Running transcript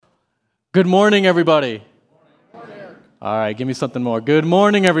Good morning, everybody. All right, give me something more. Good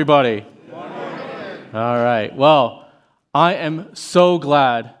morning, everybody. Good morning. All right, well, I am so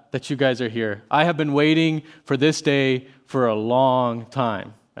glad that you guys are here. I have been waiting for this day for a long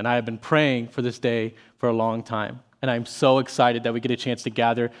time, and I have been praying for this day for a long time. And I'm so excited that we get a chance to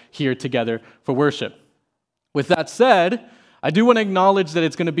gather here together for worship. With that said, I do want to acknowledge that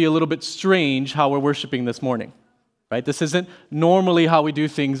it's going to be a little bit strange how we're worshiping this morning. Right? This isn't normally how we do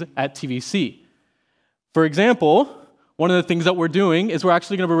things at TVC. For example, one of the things that we're doing is we're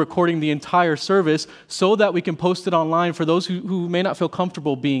actually going to be recording the entire service so that we can post it online for those who may not feel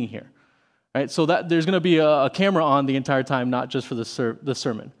comfortable being here. Right? So that there's going to be a camera on the entire time, not just for the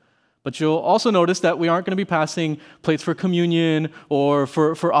sermon. But you'll also notice that we aren't going to be passing plates for communion or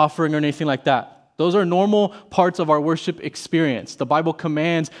for offering or anything like that. Those are normal parts of our worship experience. The Bible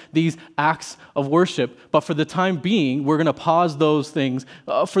commands these acts of worship, but for the time being, we're going to pause those things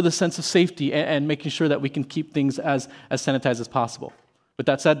for the sense of safety and making sure that we can keep things as sanitized as possible. With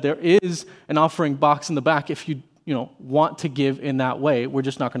that said, there is an offering box in the back if you want to give in that way. We're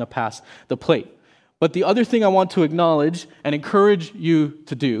just not going to pass the plate. But the other thing I want to acknowledge and encourage you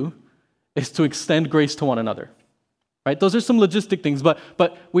to do is to extend grace to one another. Right? Those are some logistic things,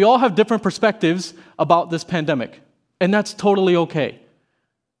 but we all have different perspectives about this pandemic, and that's totally okay.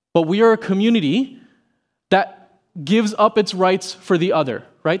 But we are a community that gives up its rights for the other,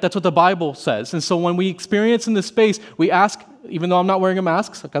 right? That's what the Bible says. And so when we experience in this space, we ask, even though I'm not wearing a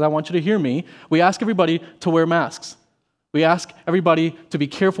mask, because I want you to hear me, we ask everybody to wear masks. We ask everybody to be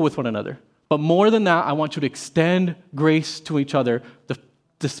careful with one another. But more than that, I want you to extend grace to each other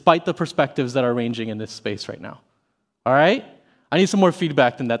despite the perspectives that are ranging in this space right now. All right? I need some more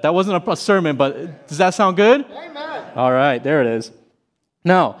feedback than that. That wasn't a sermon, but does that sound good? Amen. All right, there it is.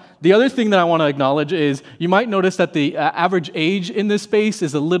 Now, the other thing that I want to acknowledge is you might notice that the average age in this space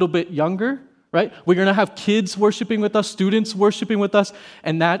is a little bit younger, right? We're going to have kids worshiping with us, students worshiping with us,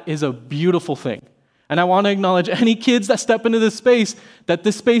 and that is a beautiful thing. And I want to acknowledge any kids that step into this space, that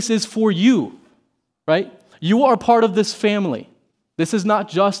this space is for you, right? You are part of this family. This is not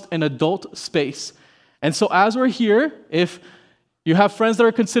just an adult space. And so as we're here, if you have friends that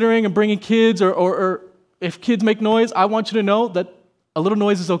are considering and bringing kids or if kids make noise, I want you to know that a little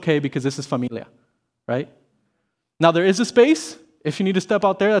noise is okay because this is familia, right? Now there is a space. If you need to step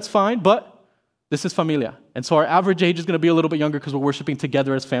out there, that's fine, but this is familia. And so our average age is going to be a little bit younger because we're worshiping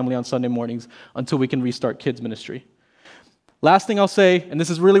together as family on Sunday mornings until we can restart kids ministry. Last thing I'll say, and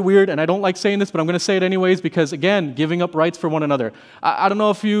this is really weird, and I don't like saying this, but I'm going to say it anyways because, again, giving up rights for one another. I don't know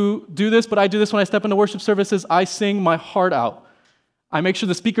if you do this, but I do this when I step into worship services. I sing my heart out. I make sure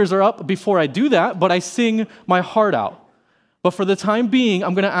the speakers are up before I do that, but I sing my heart out. But for the time being,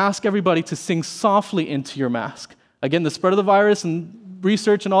 I'm going to ask everybody to sing softly into your mask. Again, the spread of the virus and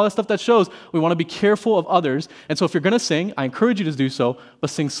research and all that stuff that shows, we want to be careful of others. And so if you're going to sing, I encourage you to do so, but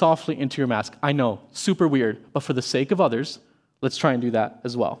sing softly into your mask. I know, super weird, but for the sake of others, let's try and do that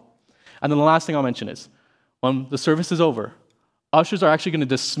as well. And then the last thing I'll mention is, when the service is over, ushers are actually going to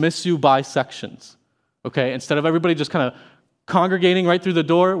dismiss you by sections, okay? Instead of everybody just kind of congregating right through the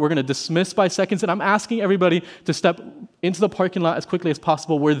door, we're going to dismiss by seconds, and I'm asking everybody to step into the parking lot as quickly as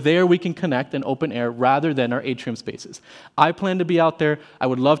possible where there we can connect in open air rather than our atrium spaces. I plan to be out there. I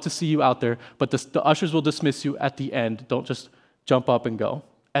would love to see you out there, but the ushers will dismiss you at the end. Don't just jump up and go.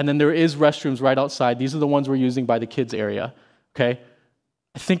 And then there is restrooms right outside. These are the ones we're using by the kids area. Okay?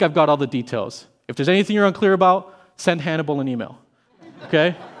 I think I've got all the details. If there's anything you're unclear about, send Hannibal an email.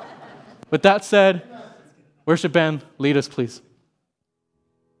 Okay? With that said, worship band, lead us, please.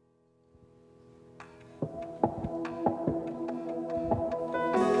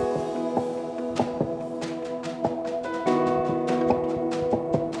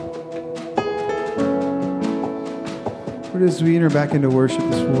 As we enter back into worship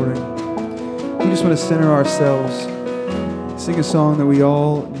this morning, we just want to center ourselves, sing a song that we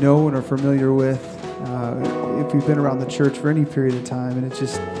all know and are familiar with if we've been around the church for any period of time, and it's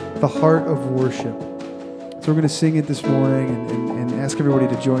just the heart of worship. So we're going to sing it this morning and ask everybody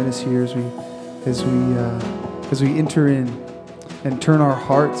to join us here as we enter in and turn our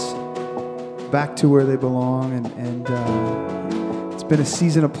hearts back to where they belong. And it's been a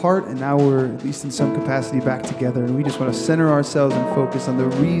season apart, and now we're, at least in some capacity, back together. And we just want to center ourselves and focus on the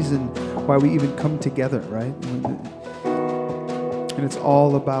reason why we even come together, right? And it's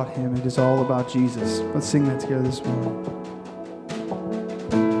all about Him. It is all about Jesus. Let's sing that together this morning.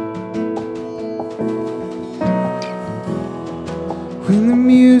 When the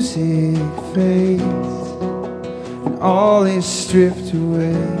music fades and all is stripped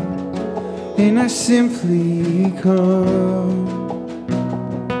away, and I simply come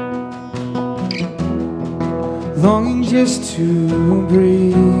longing just to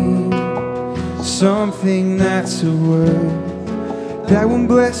breathe something that's a word that will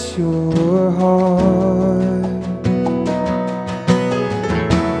bless your heart.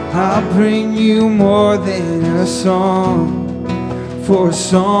 I'll bring you more than a song, for a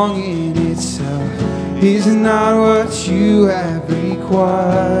song in itself is not what you have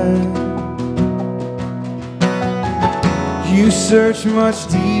required. You search much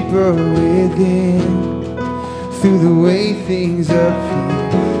deeper within, through the way things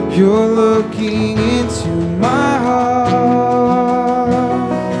appear. You're looking into my heart.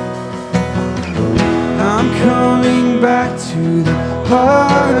 I'm coming back to the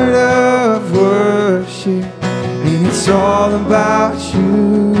heart of worship, and it's all about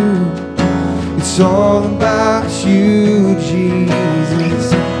you. It's all about you,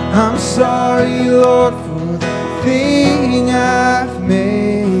 Jesus. I'm sorry, Lord, for the thing I've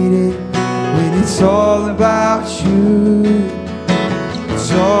made it, when it's all about you.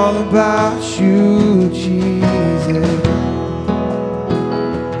 It's all about you, Jesus.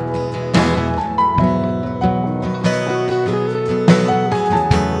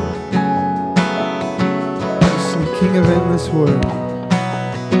 King of endless world,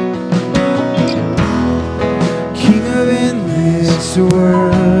 King of endless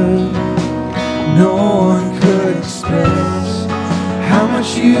world, no one could express how much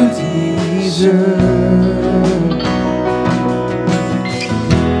you deserve.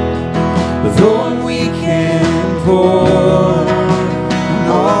 Though I'm weak and poor, and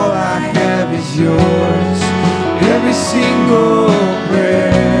all I have is yours, every single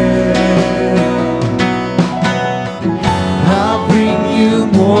breath.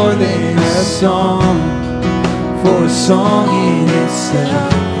 More than a song, for a song in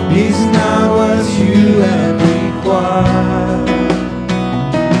itself is not what you have required.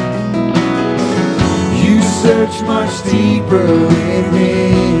 You search much deeper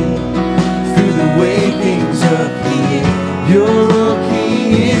within, through the way things appear. You're looking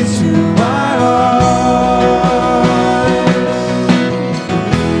into my heart.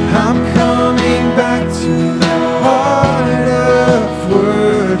 I'm coming back to the heart of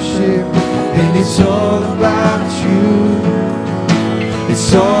worship, and it's all about you.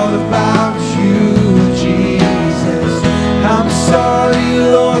 It's all about you, Jesus. I'm sorry,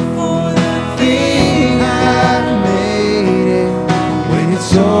 Lord, for the thing I've made it, when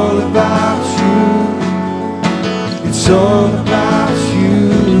it's all about you. It's all about you,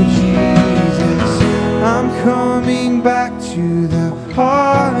 Jesus. I'm coming back to the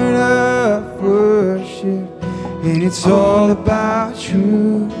heart of worship, and it's all about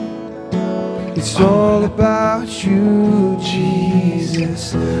you. It's all about you,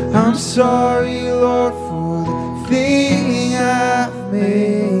 Jesus. I'm sorry, Lord, for the thing I've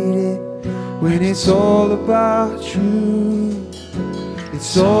made it, when it's all about you.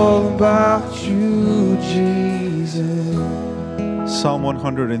 It's all about you, Jesus. Psalm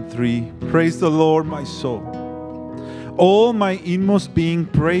 103. Praise the Lord, my soul. All my inmost being,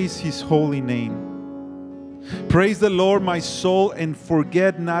 praise His holy name. Praise the Lord, my soul, and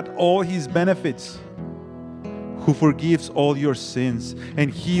forget not all His benefits, who forgives all your sins and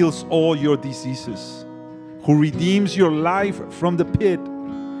heals all your diseases, who redeems your life from the pit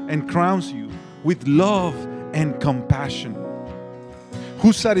and crowns you with love and compassion,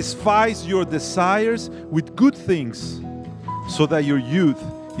 who satisfies your desires with good things, so that your youth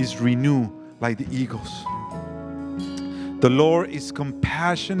is renewed like the eagles. The Lord is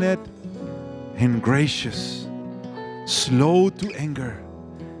compassionate and gracious, slow to anger,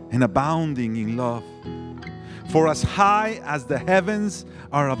 and abounding in love. For as high as the heavens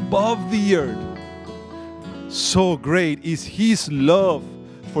are above the earth, so great is His love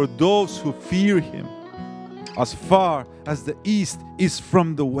for those who fear Him. As far as the east is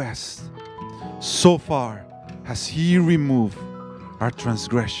from the west, so far has He removed our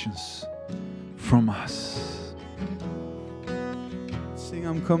transgressions from us. Sing,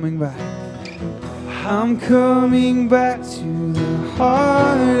 I'm coming back. I'm coming back to the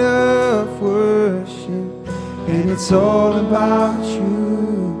heart of worship, and it's all about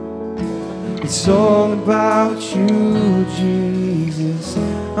you. It's all about you, Jesus.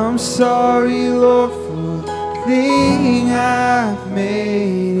 I'm sorry, Lord, for the thing I've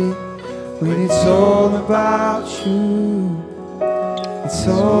made it, when it's all about you. It's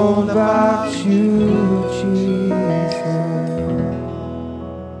all about you, Jesus.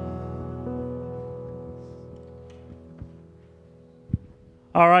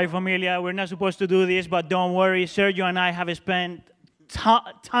 All right, familia, we're not supposed to do this, but don't worry. Sergio and I have spent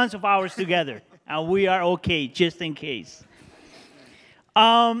tons of hours together, and we are okay, just in case.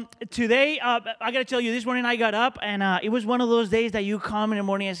 Today, I got to tell you, this morning I got up, and it was one of those days that you come in the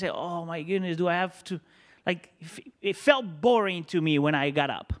morning and say, oh my goodness, do I have to, like, it felt boring to me when I got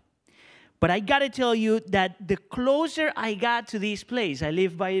up. But I got to tell you that the closer I got to this place, I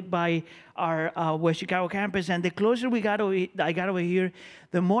live by our West Chicago campus, and the closer I got over here,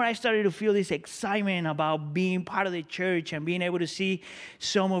 the more I started to feel this excitement about being part of the church and being able to see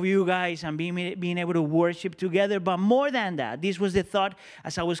some of you guys and being able to worship together. But more than that, this was the thought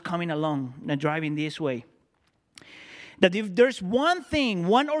as I was coming along and driving this way, that if there's one thing,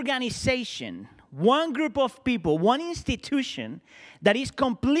 one organization, one group of people, one institution that is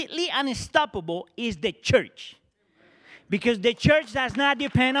completely unstoppable, is the church. Because the church does not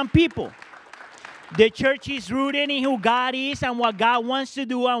depend on people. The church is rooted in who God is and what God wants to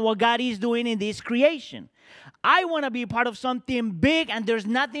do and what God is doing in this creation. I want to be part of something big, and there's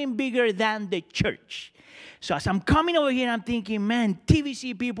nothing bigger than the church. So as I'm coming over here, I'm thinking, man,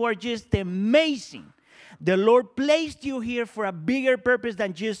 TVC people are just amazing. The Lord placed you here for a bigger purpose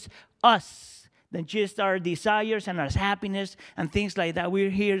than just us, than just our desires and our happiness and things like that. We're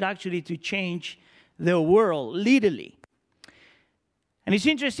here actually to change the world, literally. And it's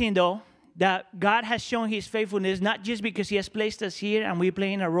interesting, though, that God has shown his faithfulness, not just because he has placed us here and we're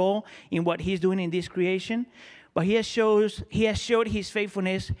playing a role in what he's doing in this creation, but he has showed his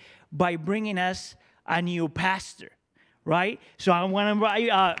faithfulness by bringing us a new pastor, right? So I want to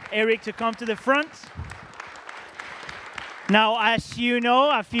invite Eric to come to the front. Now, as you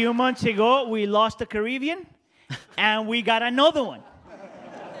know, a few months ago, we lost the Caribbean, and we got another one.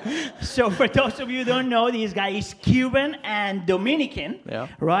 So for those of you who don't know, this guy is Cuban and Dominican,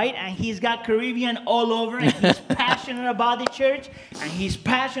 right? And he's got Caribbean all over, and he's passionate about the church, and he's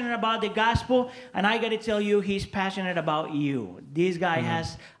passionate about the gospel. And I got to tell you, he's passionate about you. This guy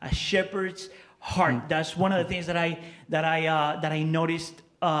has a shepherd's heart. That's one of the things that I noticed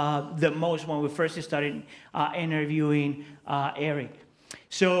the most when we first started interviewing Eric.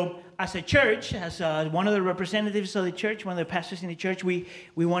 So as a church, as one of the representatives of the church, one of the pastors in the church, we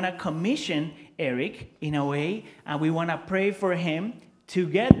want to commission Eric in a way, and we want to pray for him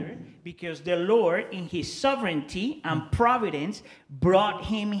together, because the Lord, in his sovereignty and providence, brought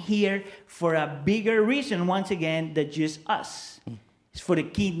him here for a bigger reason, once again, than just us. It's for the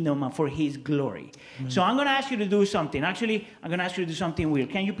kingdom and for his glory. Amen. So I'm going to ask you to do something. Actually, I'm going to ask you to do something weird.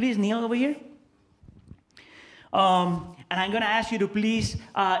 Can you please kneel over here? And I'm going to ask you to please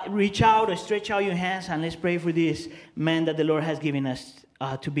reach out or stretch out your hands, and let's pray for this man that the Lord has given us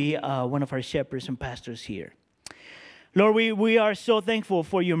to be one of our shepherds and pastors here. Lord, we are so thankful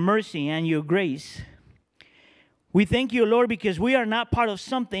for your mercy and your grace. We thank you, Lord, because we are not part of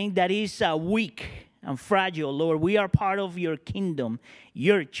something that is weak and fragile, Lord. We are part of your kingdom,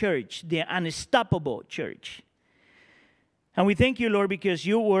 your church, the unstoppable church. And we thank you, Lord, because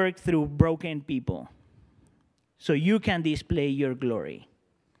you work through broken people, so you can display your glory.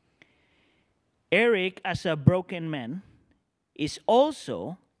 Eric, as a broken man, is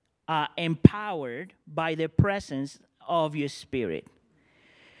also empowered by the presence of your Spirit.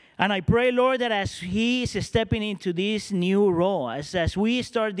 And I pray, Lord, that as he is stepping into this new role, as we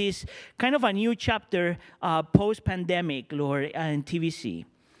start this kind of a new chapter post-pandemic, Lord, in TVC,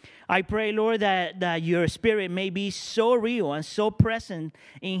 I pray, Lord, that your Spirit may be so real and so present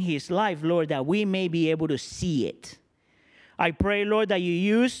in his life, Lord, that we may be able to see it. I pray, Lord, that you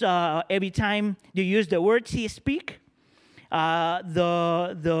use, every time you use the words he speaks,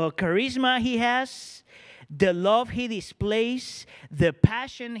 the charisma he has, the love he displays, the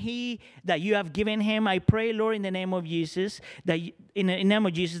passion that you have given him. I pray, Lord, in the name of Jesus, that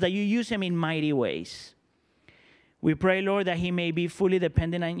you use him in mighty ways. We pray, Lord, that he may be fully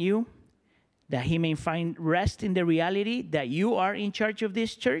dependent on you, that he may find rest in the reality that you are in charge of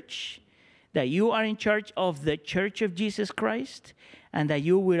this church, that you are in charge of the church of Jesus Christ, and that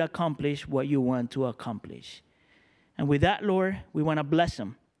you will accomplish what you want to accomplish. And with that, Lord, we want to bless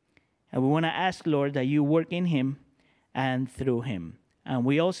him. And we want to ask, Lord, that you work in him and through him. And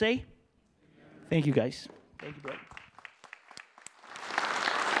we all say, thank you, guys. Thank you, brother.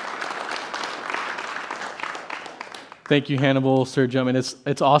 Thank you, Hannibal, Sergio. I mean,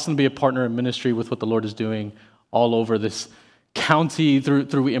 it's awesome to be a partner in ministry with what the Lord is doing all over this county through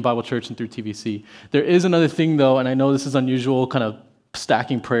Wheaton Bible Church and through TVC. There is another thing, though, and I know this is unusual, kind of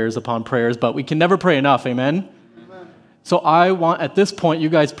stacking prayers upon prayers, but we can never pray enough, amen? So I want, at this point, you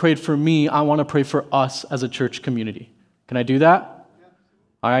guys prayed for me. I want to pray for us as a church community. Can I do that?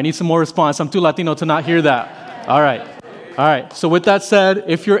 All right, I need some more response. I'm too Latino to not hear that. All right. All right. So with that said,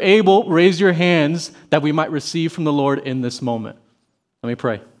 if you're able, raise your hands that we might receive from the Lord in this moment. Let me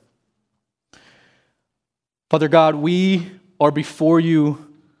pray. Father God, we are before you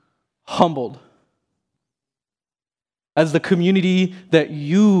humbled as the community that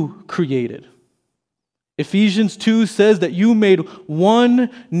you created. Ephesians 2 says that you made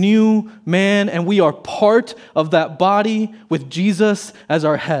one new man, and we are part of that body with Jesus as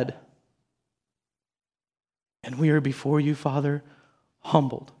our head. And we are before you, Father,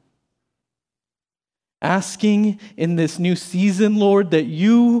 humbled. Asking in this new season, Lord, that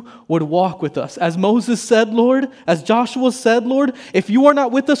you would walk with us. As Moses said, Lord, as Joshua said, Lord, if you are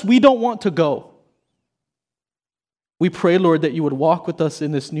not with us, we don't want to go. We pray, Lord, that you would walk with us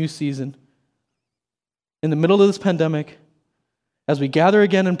in this new season. In the middle of this pandemic, as we gather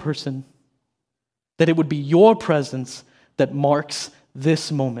again in person, that it would be your presence that marks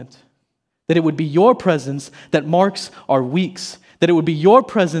this moment. That it would be your presence that marks our weeks. That it would be your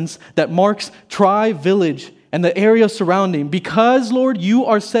presence that marks Tri-Village and the area surrounding. Because, Lord, you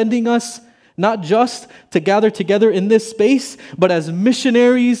are sending us not just to gather together in this space, but as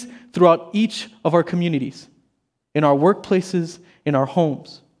missionaries throughout each of our communities, in our workplaces, in our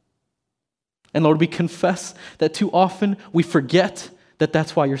homes. And Lord, we confess that too often we forget that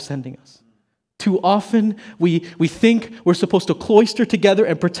that's why you're sending us. Too often we think we're supposed to cloister together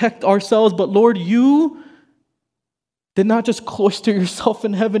and protect ourselves, but Lord, you did not just cloister yourself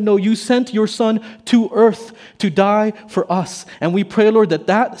in heaven. No, you sent your Son to earth to die for us. And we pray, Lord, that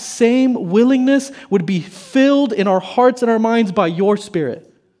that same willingness would be filled in our hearts and our minds by your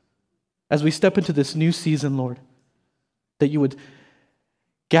Spirit as we step into this new season, Lord. That you would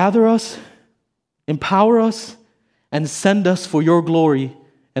gather us, empower us, and send us for your glory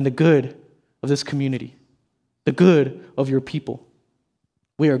and the good of this community, the good of your people.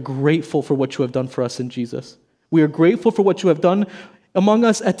 We are grateful for what you have done for us in Jesus. We are grateful for what you have done among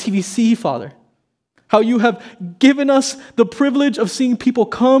us at TVC, Father. How you have given us the privilege of seeing people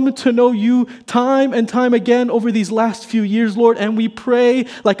come to know you time and time again over these last few years, Lord. And we pray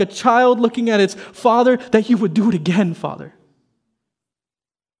like a child looking at its father that you would do it again, Father.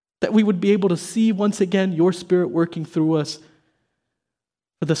 That we would be able to see once again your Spirit working through us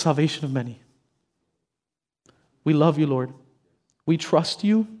for the salvation of many. We love you, Lord. We trust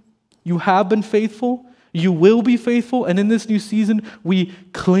you. You have been faithful. You will be faithful. And in this new season, we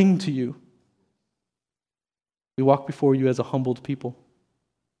cling to you. We walk before you as a humbled people.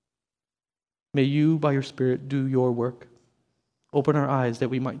 May you, by your Spirit, do your work. Open our eyes that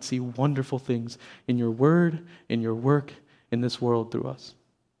we might see wonderful things in your word, in your work, in this world through us.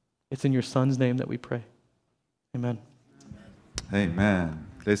 It's in your Son's name that we pray. Amen. Amen.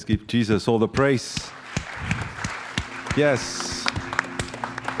 Let's give Jesus all the praise. Yes.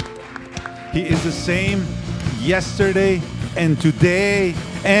 He is the same yesterday and today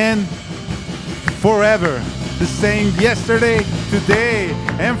and forever. The same yesterday, today,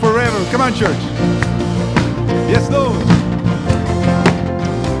 and forever. Come on, church. Yes, Lord.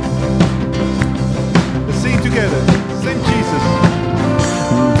 Let's sing together. Sing Jesus.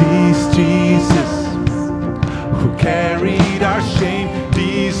 This Jesus who carried our shame.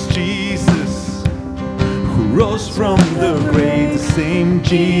 This Jesus who rose from the grave. The same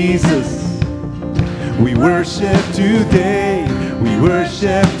Jesus we worship today. We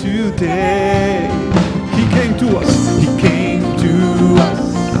worship today. He came to us. He came to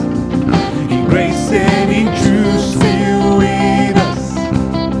us. In grace and in truth, still with us.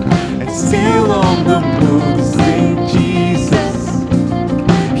 And still on the move, the same Jesus.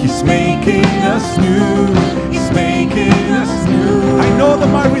 He's making us new. He's making us new. I know that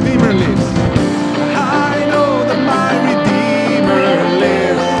my Redeemer lives. I know that my Redeemer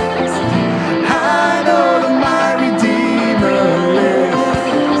lives. I know that my Redeemer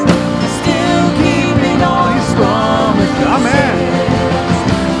lives. Still keeping all His promises. Amen.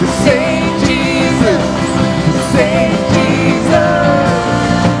 The same Jesus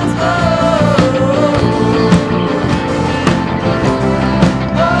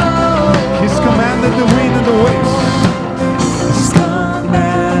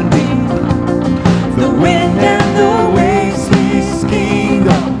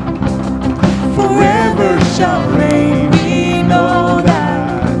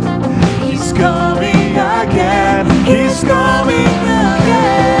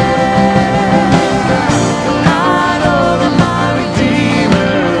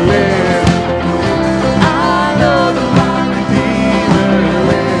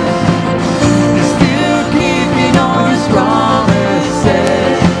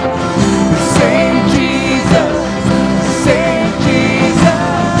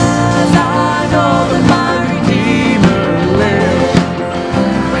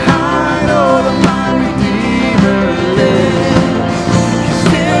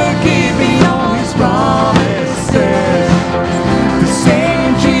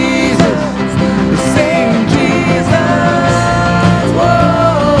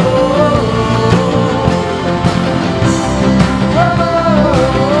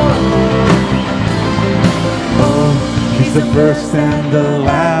and the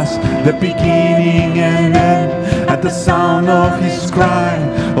last, the beginning and end. At the sound of his cry,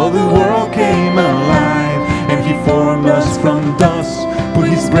 all the world came alive, and he formed us from dust, put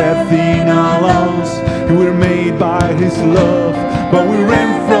his breath in our lungs. We were made by his love, but we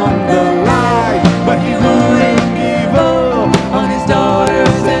ran from the light. But he wouldn't give up on his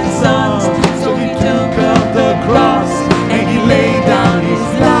daughters and sons, so he took up the cross and he laid down his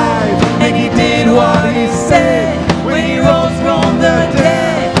life, and he did what he said when he rose from the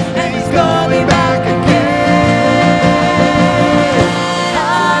dead, and he's coming back again.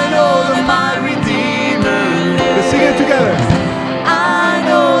 I know that my Redeemer lives. Let's sing it together. I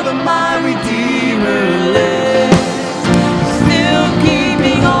know that my Redeemer lives, still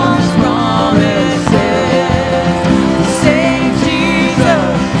keeping on his promises. The same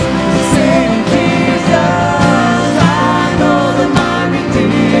Jesus, the same Jesus. I know that my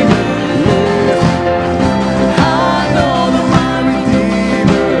Redeemer lives. I know that my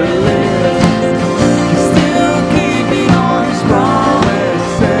Redeemer lives. He's still keeping on his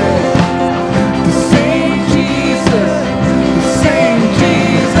promises. The same Jesus, the same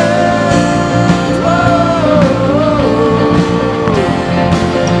Jesus.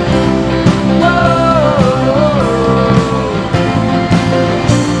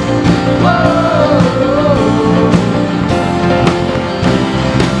 Whoa,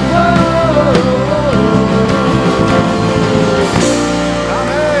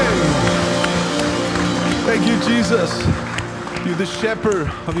 Amen. Thank you, Jesus. You're the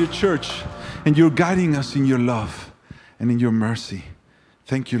shepherd of your church, and you're guiding us in your love and in your mercy.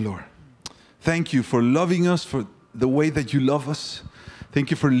 Thank you, Lord. Thank you for loving us for the way that you love us. Thank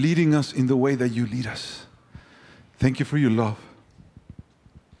you for leading us in the way that you lead us. Thank you for your love.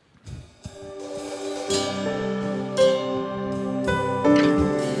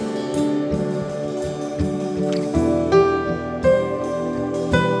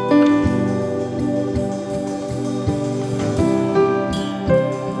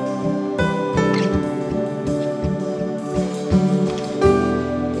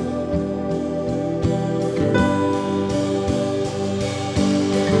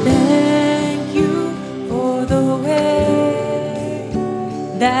 Thank you for the way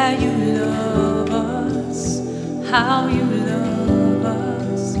that you love us, how you love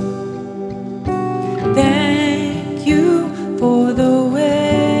us. Thank you for the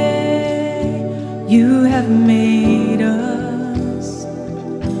way you have made us.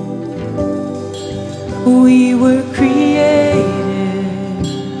 We were created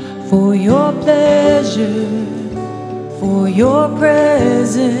for your pleasure, for your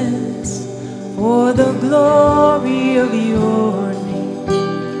presence, for the glory of your name.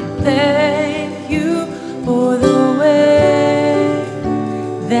 Thank you for the way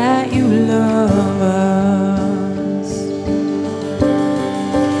that you love us.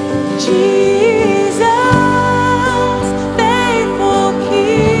 Jesus, faithful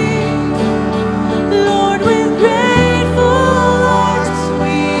King, Lord, with grateful hearts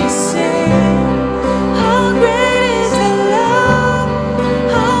we sing. How great is the love,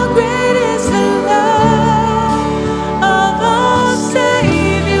 how great is the love of our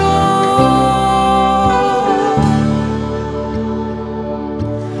Savior.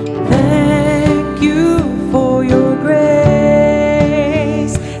 Thank you for your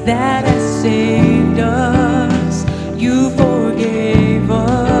grace that has saved us. You forgave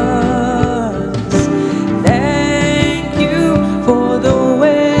us. Thank you for the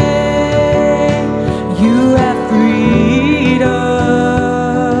way you have freed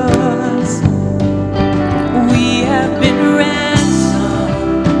us. We have been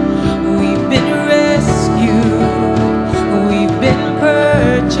ransomed, we've been rescued, we've been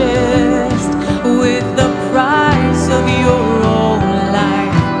purchased with the price of your own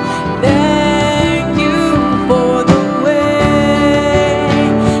life.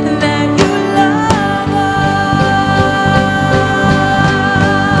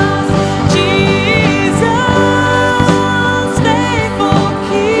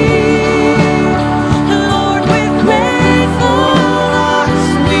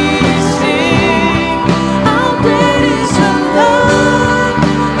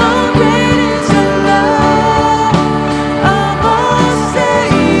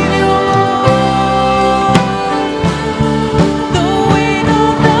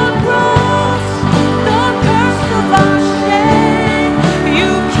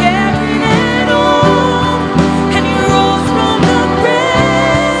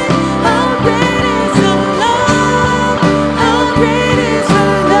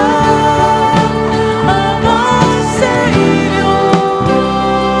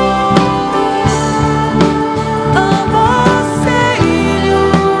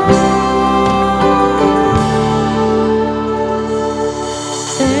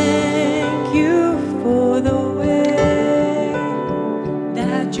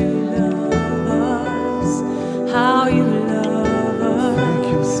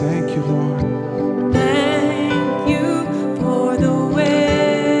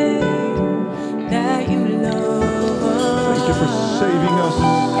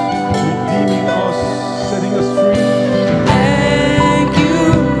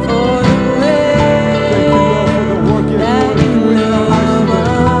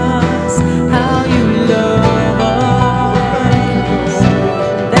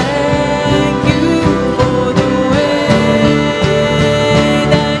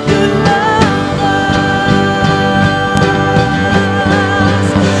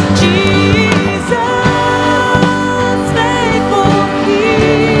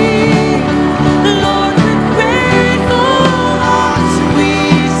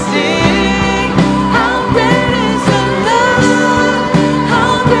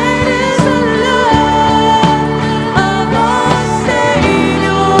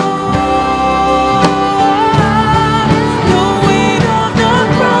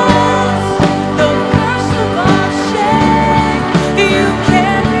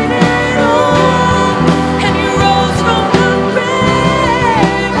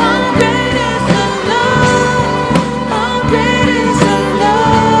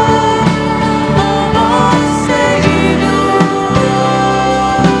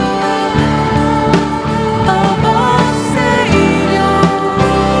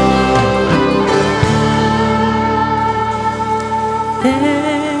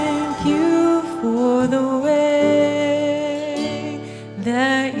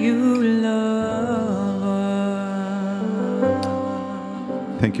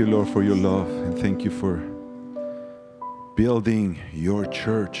 you, Lord, for your love, and thank you for building your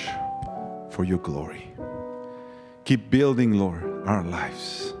church for your glory. Keep building, Lord, our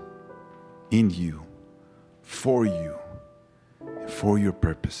lives in you, for your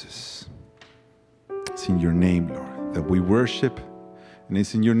purposes. It's in your name, Lord, that we worship, and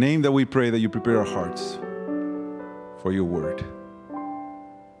it's in your name that we pray that you prepare our hearts for your word.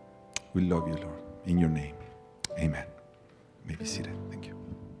 We love you, Lord, in your name. Amen. You may be seated. Thank you.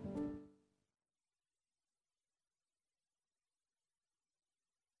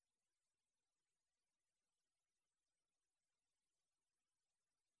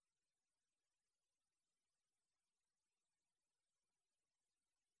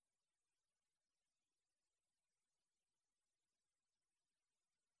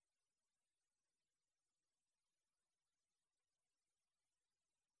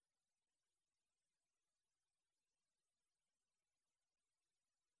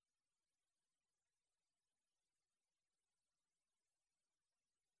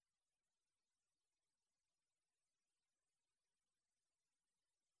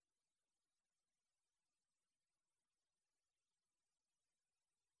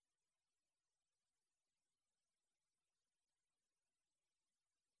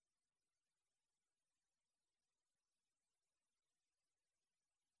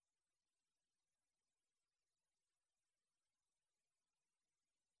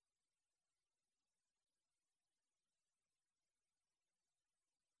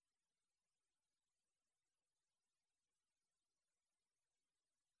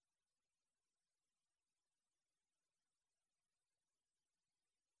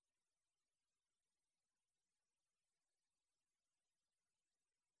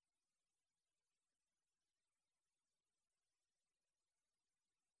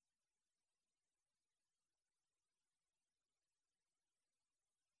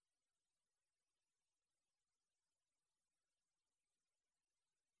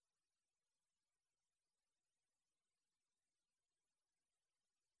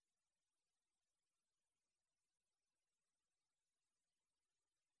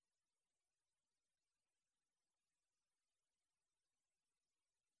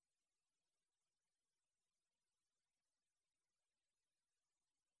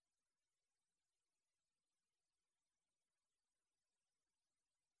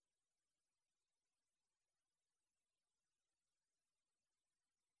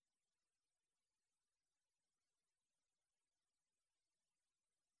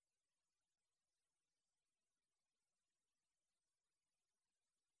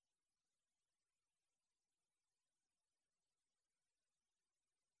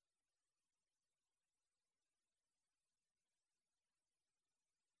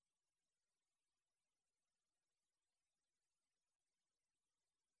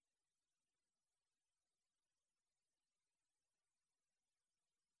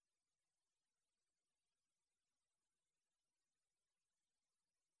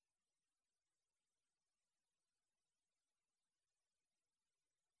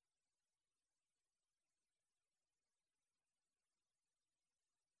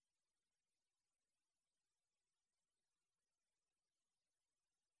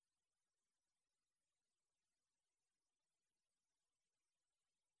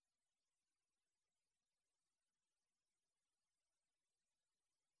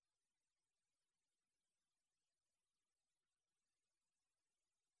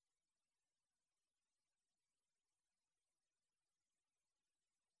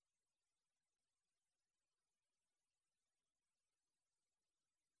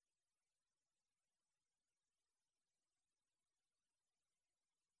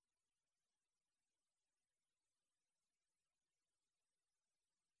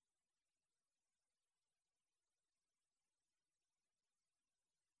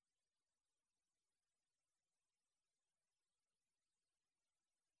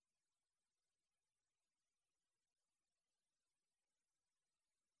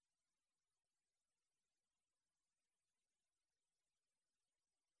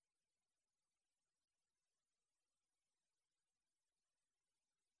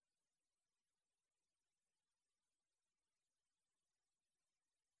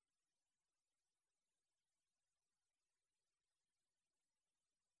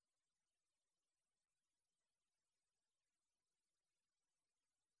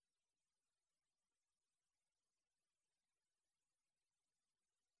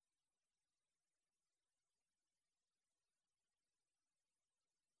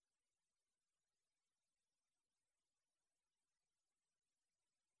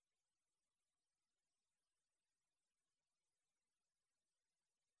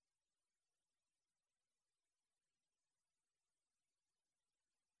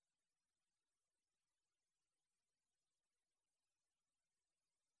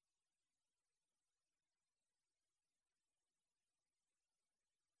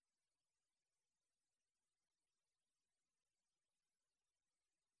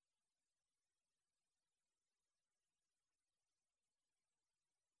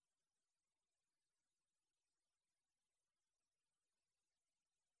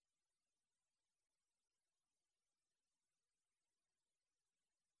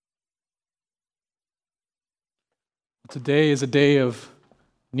 Today is a day of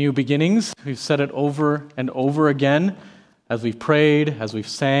new beginnings. We've said it over and over again as we've prayed, as we've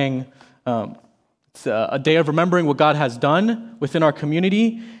sang. It's a day of remembering what God has done within our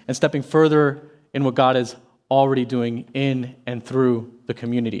community and stepping further in what God is already doing in and through the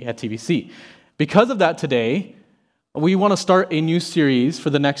community at TVC. Because of that today, we want to start a new series for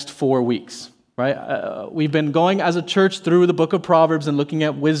the next 4 weeks. Right? We've been going as a church through the book of Proverbs and looking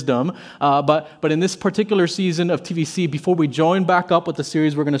at wisdom, but in this particular season of TVC, before we join back up with the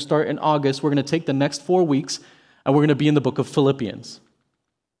series we're going to start in August, we're going to take the next 4 weeks and we're going to be in the book of Philippians.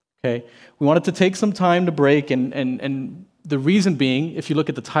 Okay? We wanted to take some time to break, and the reason being, if you look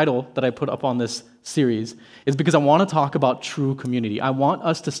at the title that I put up on this series, is because I want to talk about true community. I want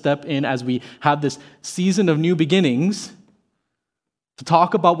us to step in as we have this season of new beginnings to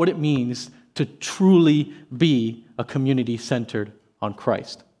talk about what it means to truly be a community centered on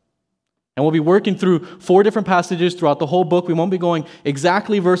Christ. And we'll be working through 4 different passages throughout the whole book. We won't be going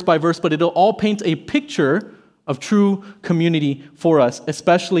exactly verse by verse, but it'll all paint a picture of true community for us,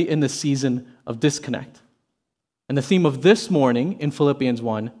 especially in the season of disconnect. And the theme of this morning in Philippians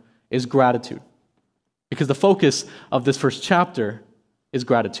 1 is gratitude, because the focus of this first chapter is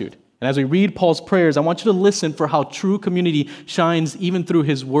gratitude. And as we read Paul's prayers, I want you to listen for how true community shines even through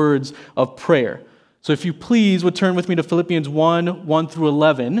his words of prayer. So if you please would turn with me to Philippians 1 through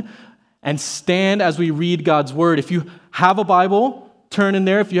 11, and stand as we read God's word. If you have a Bible, turn in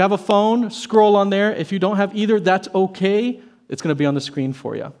there. If you have a phone, scroll on there. If you don't have either, that's okay. It's going to be on the screen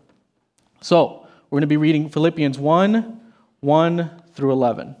for you. So we're going to be reading Philippians 1 through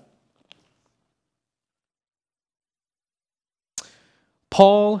 11.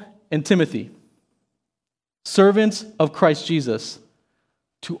 Paul and Timothy, servants of Christ Jesus,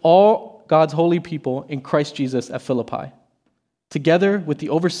 to all God's holy people in Christ Jesus at Philippi, together with the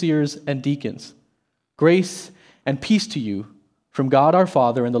overseers and deacons, grace and peace to you from God our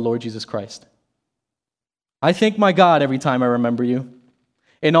Father and the Lord Jesus Christ. I thank my God every time I remember you.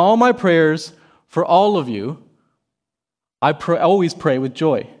 In all my prayers for all of you, I always pray with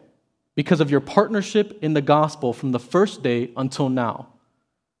joy because of your partnership in the gospel from the first day until now,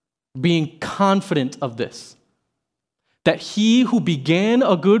 being confident of this, that he who began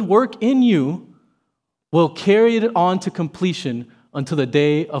a good work in you will carry it on to completion until the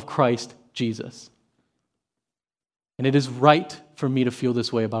day of Christ Jesus. And it is right for me to feel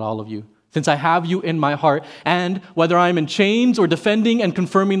this way about all of you, since I have you in my heart, and whether I'm in chains or defending and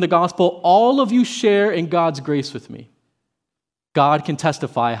confirming the gospel, all of you share in God's grace with me. God can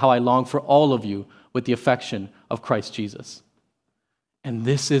testify how I long for all of you with the affection of Christ Jesus. And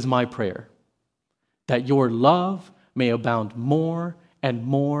this is my prayer, that your love may abound more and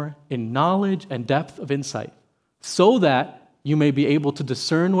more in knowledge and depth of insight, so that you may be able to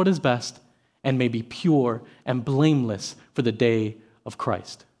discern what is best and may be pure and blameless for the day of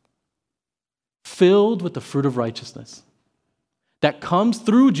Christ, filled with the fruit of righteousness that comes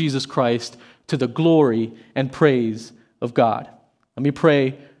through Jesus Christ to the glory and praise of God. Let me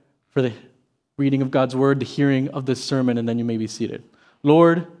pray for the reading of God's word, the hearing of this sermon, and then you may be seated.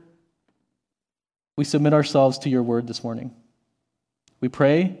 Lord, we submit ourselves to your word this morning. We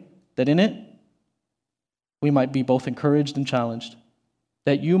pray that in it, we might be both encouraged and challenged,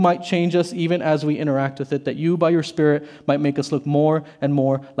 that you might change us even as we interact with it, that you, by your Spirit, might make us look more and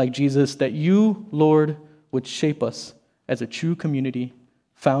more like Jesus, that you, Lord, would shape us as a true community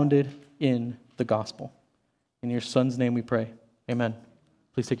founded in the gospel. In your Son's name we pray. Amen.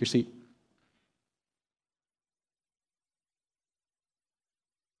 Please take your seat.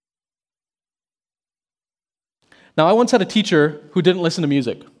 Now, I once had a teacher who didn't listen to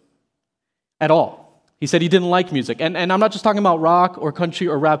music at all. He said he didn't like music. And I'm not just talking about rock or country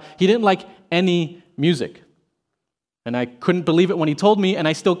or rap. He didn't like any music. And I couldn't believe it when he told me, and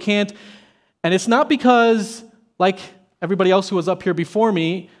I still can't. And it's not because, like everybody else who was up here before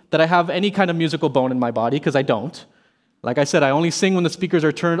me, that I have any kind of musical bone in my body, because I don't. Like I said, I only sing when the speakers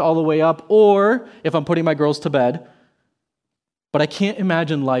are turned all the way up, or if I'm putting my girls to bed. But I can't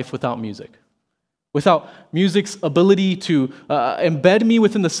imagine life without music. Without music's ability to embed me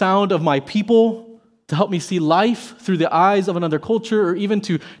within the sound of my people, to help me see life through the eyes of another culture, or even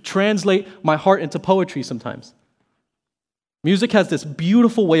to translate my heart into poetry sometimes. Music has this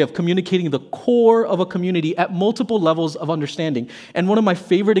beautiful way of communicating the core of a community at multiple levels of understanding. And one of my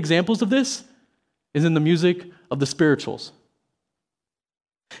favorite examples of this is in the music of the spirituals.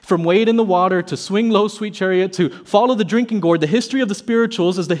 From Wade in the Water to Swing Low, Sweet Chariot to Follow the Drinking Gourd, the history of the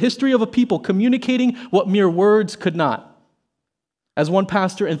spirituals is the history of a people communicating what mere words could not. As one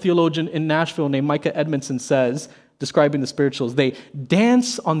pastor and theologian in Nashville named Micah Edmondson says, describing the spirituals. They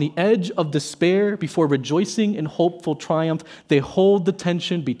dance on the edge of despair before rejoicing in hopeful triumph. They hold the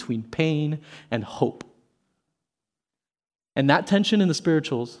tension between pain and hope. And that tension in the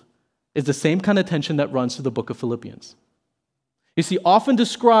spirituals is the same kind of tension that runs through the book of Philippians. You see, often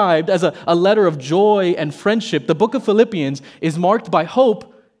described as a letter of joy and friendship, the book of Philippians is marked by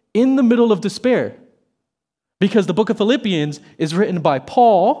hope in the middle of despair. Because the book of Philippians is written by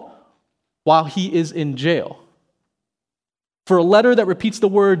Paul while he is in jail. For a letter that repeats the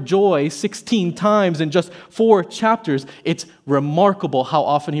word joy 16 times in just 4 chapters, it's remarkable how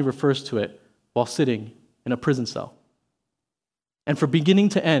often he refers to it while sitting in a prison cell. And from beginning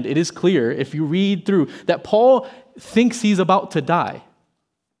to end, it is clear, if you read through, that Paul thinks he's about to die.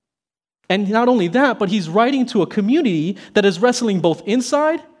 And not only that, but he's writing to a community that is wrestling both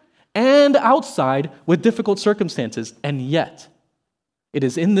inside and outside with difficult circumstances. And yet, it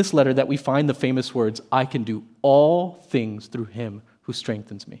is in this letter that we find the famous words, "I can do all things through him who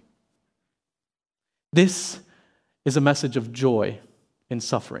strengthens me." This is a message of joy in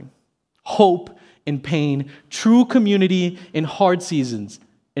suffering, hope in pain, true community in hard seasons.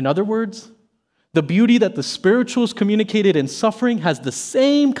 In other words, the beauty that the spirituals communicated in suffering has the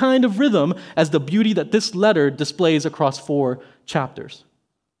same kind of rhythm as the beauty that this letter displays across 4 chapters.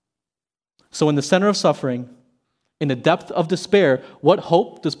 So in the center of suffering, in the depth of despair, what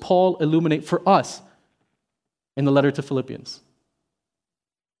hope does Paul illuminate for us in the letter to Philippians?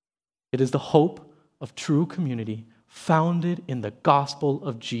 It is the hope of true community founded in the gospel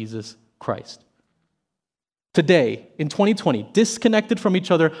of Jesus Christ. Today, in 2020, disconnected from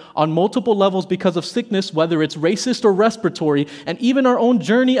each other on multiple levels because of sickness, whether it's racist or respiratory, and even our own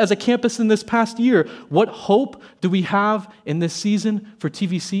journey as a campus in this past year, what hope do we have in this season for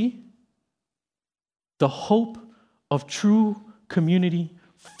TVC? The hope of true community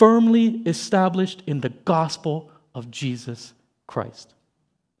firmly established in the gospel of Jesus Christ.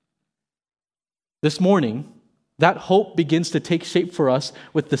 This morning, that hope begins to take shape for us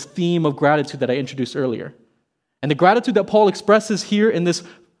with this theme of gratitude that I introduced earlier. And the gratitude that Paul expresses here in this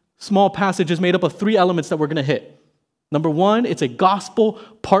small passage is made up of 3 elements that we're going to hit. Number 1, it's a gospel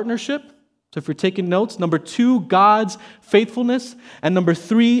partnership. So if you're taking notes, number 2, God's faithfulness. And number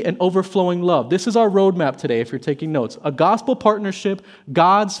 3, an overflowing love. This is our roadmap today if you're taking notes. A gospel partnership,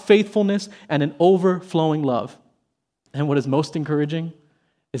 God's faithfulness, and an overflowing love. And what is most encouraging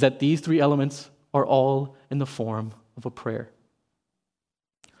is that these 3 elements are all in the form of a prayer.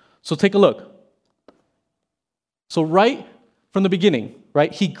 So take a look. So right from the beginning,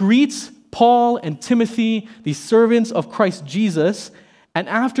 right, he greets Paul and Timothy, these servants of Christ Jesus, and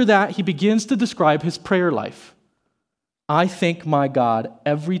after that, he begins to describe his prayer life. I thank my God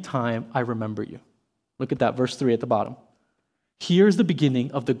every time I remember you. Look at that, verse 3 at the bottom. Here's the beginning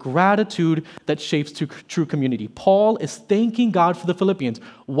of the gratitude that shapes true community. Paul is thanking God for the Philippians.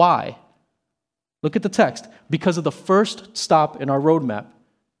 Why? Look at the text. Because of the first stop in our roadmap,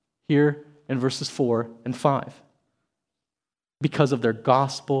 here in verses 4 and 5. Because of their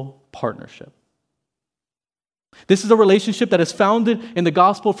gospel partnership. This is a relationship that is founded in the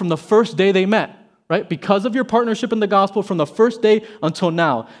gospel from the first day they met, right? Because of your partnership in the gospel from the first day until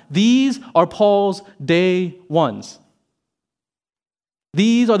now. These are Paul's day ones.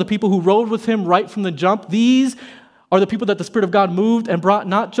 These are the people who rode with him right from the jump. These are the people that the Spirit of God moved and brought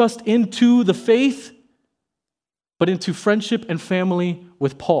not just into the faith, but into friendship and family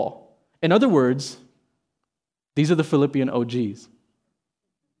with Paul. In other words, these are the Philippian OGs.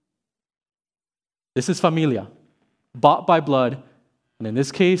 This is familia, bought by blood, and in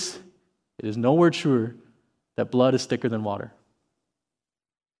this case, it is nowhere truer that blood is thicker than water.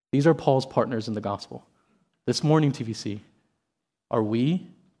 These are Paul's partners in the gospel. This morning, TVC, are we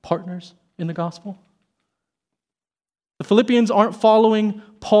partners in the gospel? The Philippians aren't following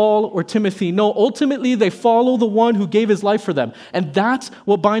Paul or Timothy. No, ultimately they follow the one who gave his life for them. And that's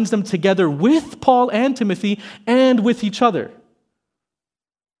what binds them together with Paul and Timothy and with each other.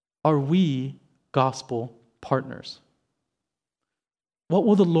 Are we gospel partners? What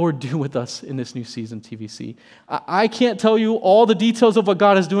will the Lord do with us in this new season, TVC? I can't tell you all the details of what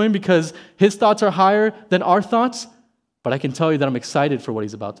God is doing because his thoughts are higher than our thoughts, but I can tell you that I'm excited for what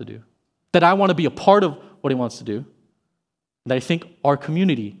he's about to do, that I want to be a part of what he wants to do. That I think our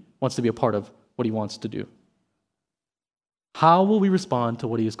community wants to be a part of what he wants to do. How will we respond to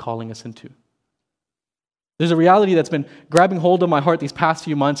what he is calling us into? There's a reality that's been grabbing hold of my heart these past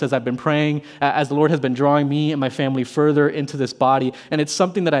few months as I've been praying, as the Lord has been drawing me and my family further into this body. And it's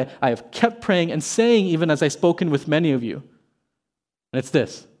something that I have kept praying and saying even as I've spoken with many of you. And it's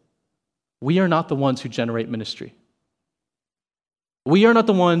this. We are not the ones who generate ministry. We are not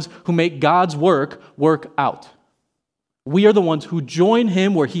the ones who make God's work out. We are the ones who join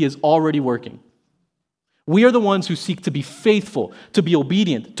him where he is already working. We are the ones who seek to be faithful, to be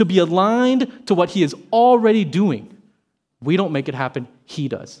obedient, to be aligned to what he is already doing. We don't make it happen, he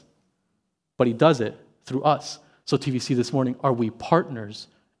does. But he does it through us. So TVC this morning, are we partners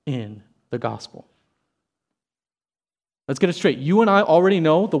in the gospel? Let's get it straight. You and I already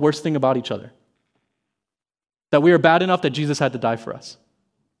know the worst thing about each other. That we are bad enough that Jesus had to die for us.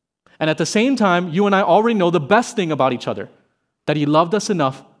 And at the same time, you and I already know the best thing about each other. That he loved us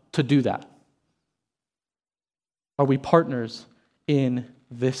enough to do that. Are we partners in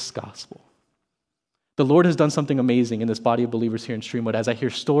this gospel? The Lord has done something amazing in this body of believers here in Streamwood. As I hear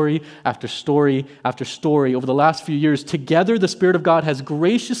story after story after story over the last few years, together the Spirit of God has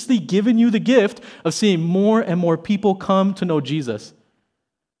graciously given you the gift of seeing more and more people come to know Jesus.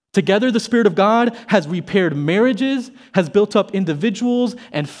 Together the Spirit of God has repaired marriages, has built up individuals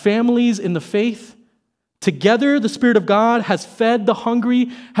and families in the faith. Together, the Spirit of God has fed the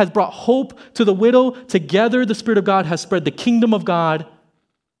hungry, has brought hope to the widow. Together, the Spirit of God has spread the kingdom of God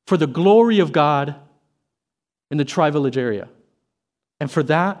for the glory of God in the Tri-Village area. And for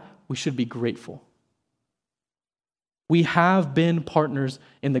that, we should be grateful. We have been partners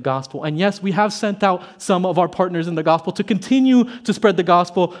in the gospel. And yes, we have sent out some of our partners in the gospel to continue to spread the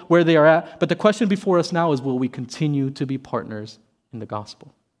gospel where they are at. But the question before us now is, will we continue to be partners in the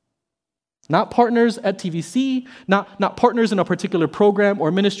gospel? Not partners at TVC, not partners in a particular program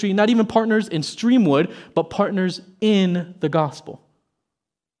or ministry, not even partners in Streamwood, but partners in the gospel.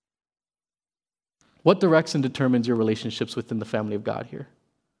 What directs and determines your relationships within the family of God here?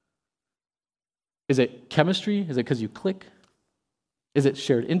 Is it chemistry? Is it because you click? Is it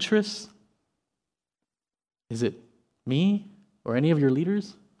shared interests? Is it me or any of your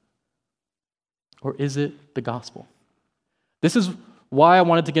leaders? Or is it the gospel? This is why I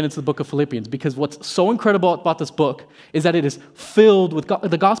wanted to get into the book of Philippians, because what's so incredible about this book is that it is filled with,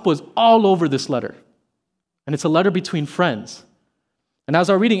 the gospel is all over this letter. And it's a letter between friends. And as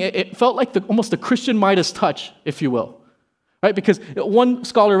I was reading, it felt like almost the Christian Midas touch, if you will. Right? Because one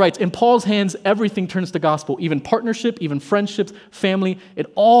scholar writes, in Paul's hands, everything turns to gospel, even partnership, even friendships, family,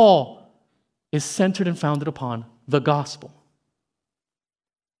 it all is centered and founded upon the gospel.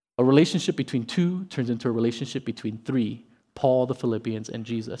 A relationship between two turns into a relationship between three. Paul, the Philippians, and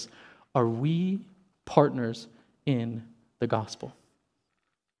Jesus. Are we partners in the gospel?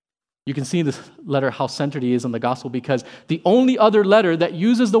 You can see in this letter how centered he is on the gospel, because the only other letter that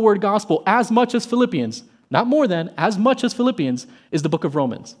uses the word gospel as much as Philippians, not more than, as much as Philippians, is the book of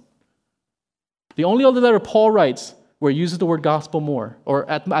Romans. The only other letter Paul writes where he uses the word gospel more, or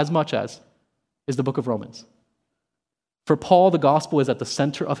as much as, is the book of Romans. For Paul, the gospel is at the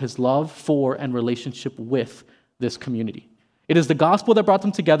center of his love for and relationship with this community. It is the gospel that brought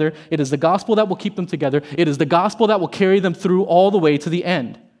them together. It is the gospel that will keep them together. It is the gospel that will carry them through all the way to the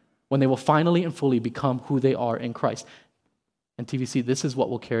end, when they will finally and fully become who they are in Christ. And TVC, this is what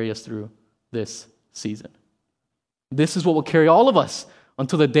will carry us through this season. This is what will carry all of us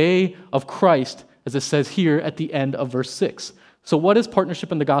until the day of Christ, as it says here at the end of verse 6. So what is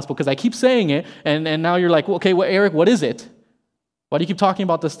partnership in the gospel? Because I keep saying it, and now you're like, well, okay, well, Eric, what is it? Why do you keep talking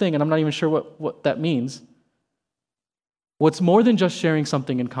about this thing? And I'm not even sure what that means. Well, it's more than just sharing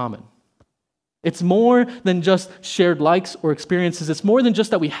something in common. It's more than just shared likes or experiences. It's more than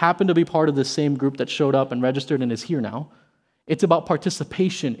just that we happen to be part of the same group that showed up and registered and is here now. It's about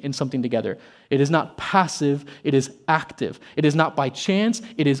participation in something together. It is not passive, it is active. It is not by chance,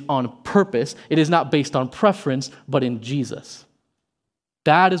 it is on purpose. It is not based on preference, but in Jesus.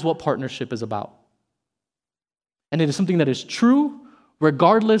 That is what partnership is about. And it is something that is true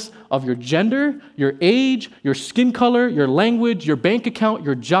regardless of your gender, your age, your skin color, your language, your bank account,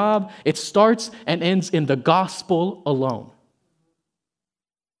 your job. It starts and ends in the gospel alone.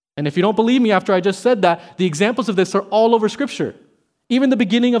 And if you don't believe me after I just said that, the examples of this are all over Scripture. Even the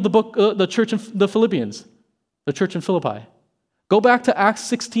beginning of the book, the church in the Philippians, the church in Philippi. Go back to Acts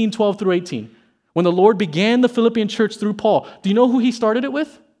 16, 12 through 18. When the Lord began the Philippian church through Paul, do you know who he started it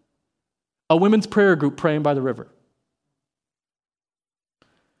with? A women's prayer group praying by the river.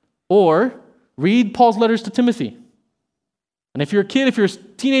 Or read Paul's letters to Timothy. And if you're a kid, if you're a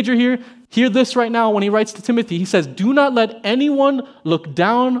teenager here, hear this right now when he writes to Timothy. He says, do not let anyone look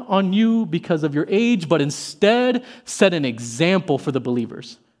down on you because of your age, but instead set an example for the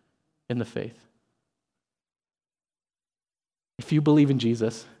believers in the faith. If you believe in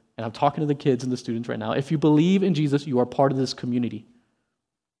Jesus, and I'm talking to the kids and the students right now, if you believe in Jesus, you are part of this community.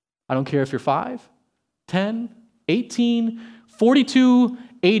 I don't care if you're 5, 10, 18, 42,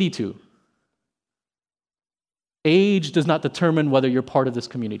 82. Age does not determine whether you're part of this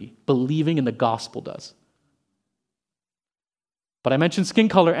community. Believing in the gospel does. But I mentioned skin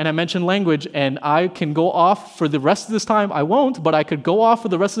color and I mentioned language, and I can go off for the rest of this time. I won't, but I could go off for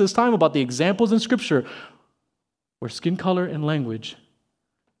the rest of this time about the examples in Scripture where skin color and language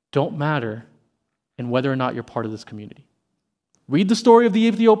don't matter in whether or not you're part of this community. Read the story of the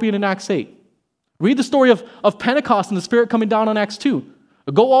Ethiopian in Acts 8. Read the story of Pentecost and the Spirit coming down on Acts 2.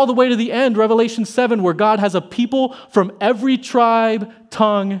 Go all the way to the end, Revelation 7, where God has a people from every tribe,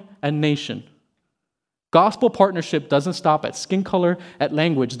 tongue, and nation. Gospel partnership doesn't stop at skin color, at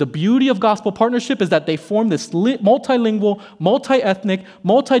language. The beauty of gospel partnership is that they form this multilingual, multi-ethnic,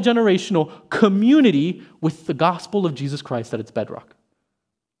 multi-generational community with the gospel of Jesus Christ at its bedrock.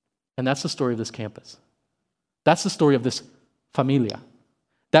 And that's the story of this campus. That's the story of this familia.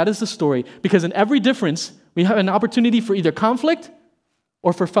 That is the story, because in every difference, we have an opportunity for either conflict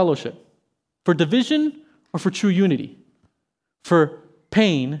or for fellowship, for division or for true unity, for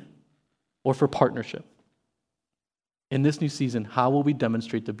pain or for partnership. In this new season, how will we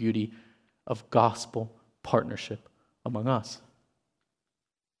demonstrate the beauty of gospel partnership among us?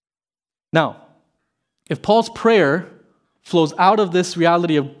 Now, if Paul's prayer flows out of this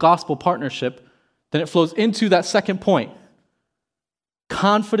reality of gospel partnership, then it flows into that second point.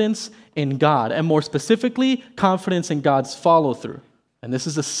 Confidence in God, and more specifically, confidence in God's follow-through. And this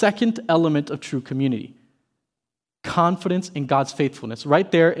is the second element of true community. Confidence in God's faithfulness, right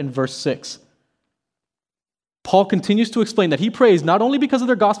there in verse 6. Paul continues to explain that he prays not only because of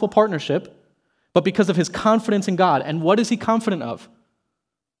their gospel partnership, but because of his confidence in God. And what is he confident of?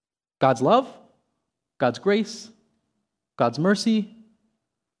 God's love? God's grace? God's mercy?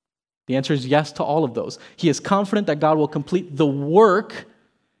 The answer is yes to all of those. He is confident that God will complete the work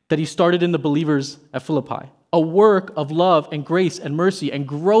that he started in the believers at Philippi. A work of love and grace and mercy and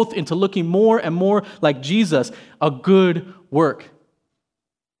growth into looking more and more like Jesus. A good work.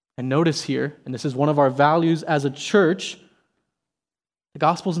 And notice here, and this is one of our values as a church, the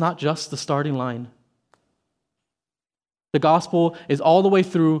gospel is not just the starting line. The gospel is all the way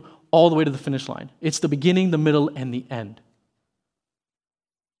through, all the way to the finish line. It's the beginning, the middle, and the end.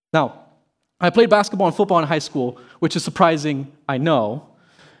 Now, I played basketball and football in high school, which is surprising, I know.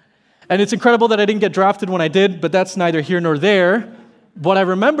 And it's incredible that I didn't get drafted when I did, but that's neither here nor there. What I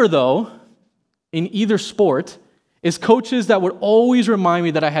remember, though, in either sport, is coaches that would always remind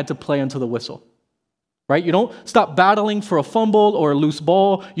me that I had to play until the whistle. Right? You don't stop battling for a fumble or a loose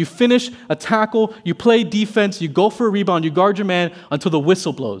ball. You finish a tackle, you play defense, you go for a rebound, you guard your man until the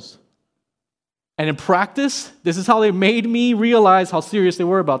whistle blows. And in practice, this is how they made me realize how serious they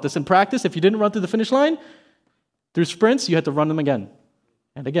were about this. In practice, if you didn't run through the finish line, through sprints, you had to run them again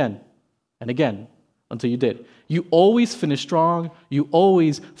and again and again until you did. You always finish strong. You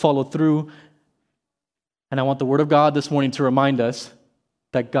always follow through. And I want the Word of God this morning to remind us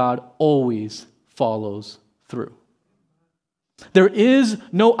that God always follows through. There is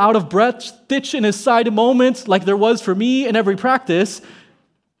no out-of-breath stitch in his side moment like there was for me in every practice.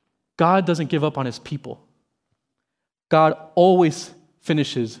 God doesn't give up on his people. God always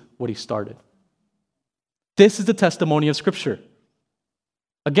finishes what he started. This is the testimony of Scripture.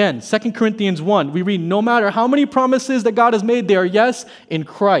 Again, 2 Corinthians 1, we read, no matter how many promises that God has made, they are yes in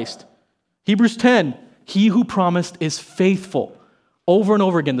Christ. Hebrews 10, he who promised is faithful. Over and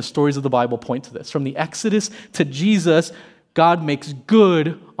over again, the stories of the Bible point to this. From the Exodus to Jesus, God makes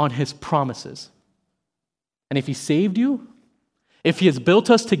good on his promises. And if he saved you, if he has built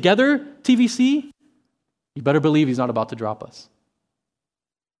us together, TVC, you better believe he's not about to drop us.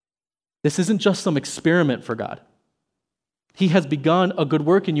 This isn't just some experiment for God. He has begun a good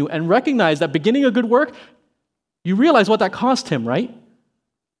work in you. And recognize that beginning a good work, you realize what that cost him, right?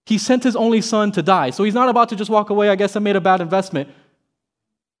 He sent his only son to die. So he's not about to just walk away, I guess I made a bad investment.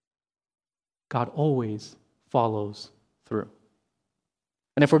 God always follows through.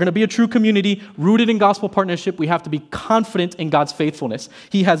 And if we're going to be a true community rooted in gospel partnership, we have to be confident in God's faithfulness.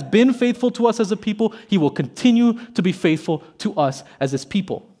 He has been faithful to us as a people. He will continue to be faithful to us as his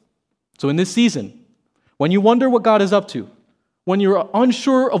people. So in this season, when you wonder what God is up to, when you're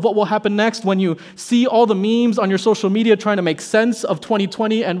unsure of what will happen next, when you see all the memes on your social media trying to make sense of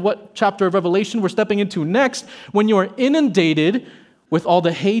 2020 and what chapter of Revelation we're stepping into next, when you are inundated with all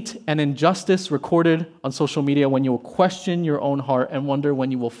the hate and injustice recorded on social media, when you will question your own heart and wonder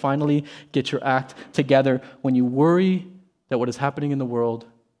when you will finally get your act together, when you worry that what is happening in the world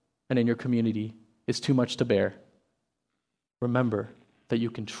and in your community is too much to bear, remember that you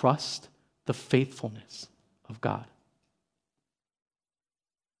can trust the faithfulness of God.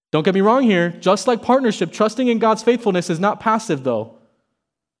 Don't get me wrong here. Just like partnership, trusting in God's faithfulness is not passive, though.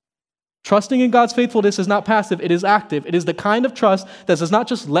 Trusting in God's faithfulness is not passive. It is active. It is the kind of trust that does not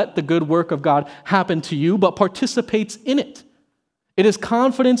just let the good work of God happen to you, but participates in it. It is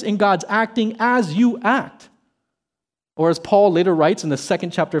confidence in God's acting as you act. Or as Paul later writes in the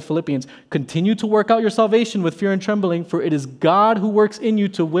 2nd chapter of Philippians, continue to work out your salvation with fear and trembling, for it is God who works in you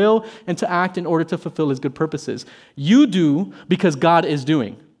to will and to act in order to fulfill his good purposes. You do because God is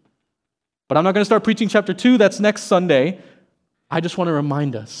doing. But I'm not going to start preaching chapter 2. That's next Sunday. I just want to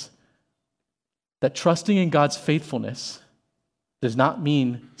remind us that trusting in God's faithfulness does not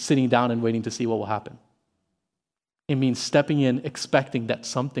mean sitting down and waiting to see what will happen. It means stepping in, expecting that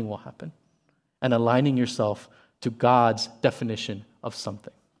something will happen, and aligning yourself to God's definition of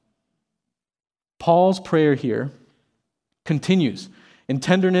something. Paul's prayer here continues in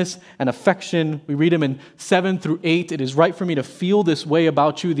tenderness and affection. We read him in 7 through 8. It is right for me to feel this way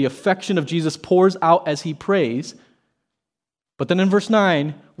about you. The affection of Jesus pours out as he prays. But then in verse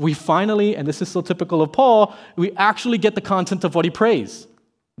 9, we finally, and this is so typical of Paul, we actually get the content of what he prays.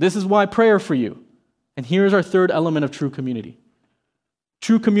 This is why prayer for you. And here's our third element of true community.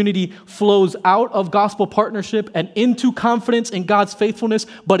 True community flows out of gospel partnership and into confidence in God's faithfulness,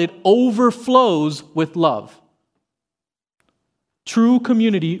 but it overflows with love. True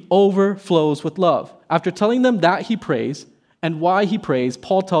community overflows with love. After telling them that he prays and why he prays,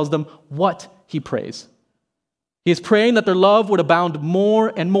 Paul tells them what he prays. He is praying that their love would abound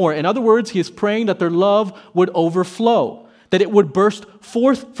more and more. In other words, he is praying that their love would overflow, that it would burst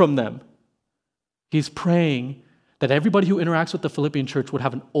forth from them. He's praying that everybody who interacts with the Philippian church would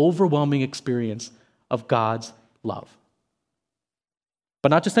have an overwhelming experience of God's love. But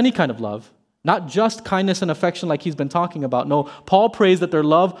not just any kind of love, not just kindness and affection like he's been talking about. No, Paul prays that their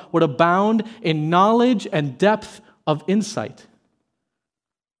love would abound in knowledge and depth of insight.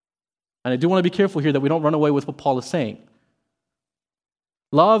 And I do want to be careful here that we don't run away with what Paul is saying.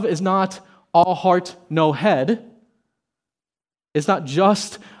 Love is not all heart, no head. It's not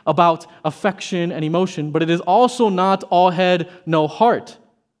just about affection and emotion, but it is also not all head, no heart.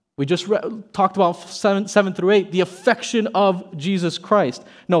 We just talked about 7 through 8, the affection of Jesus Christ.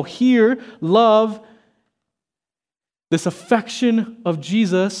 No, here, love, this affection of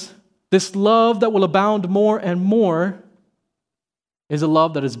Jesus, this love that will abound more and more, is a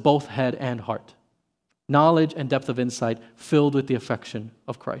love that is both head and heart. Knowledge and depth of insight filled with the affection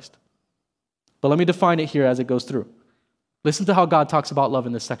of Christ. But let me define it here as it goes through. Listen to how God talks about love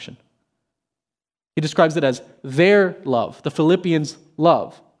in this section. He describes it as their love, the Philippians'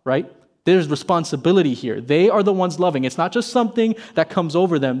 love, right? There's responsibility here. They are the ones loving. It's not just something that comes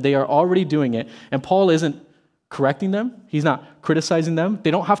over them. They are already doing it. And Paul isn't correcting them. He's not criticizing them.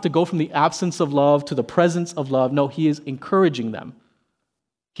 They don't have to go from the absence of love to the presence of love. No, he is encouraging them.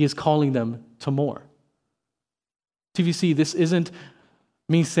 He is calling them to more. TVC, this isn't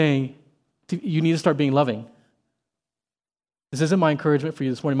me saying you need to start being loving. This isn't my encouragement for you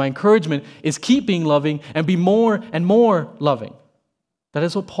this morning. My encouragement is keep being loving and be more and more loving. That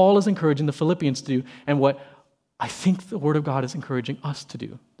is what Paul is encouraging the Philippians to do and what I think the Word of God is encouraging us to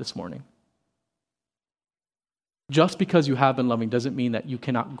do this morning. Just because you have been loving doesn't mean that you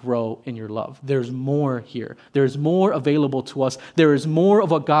cannot grow in your love. There's more here. There's more available to us. There is more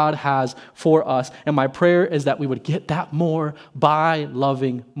of what God has for us. And my prayer is that we would get that more by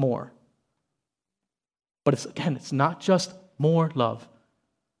loving more. But it's not just more love.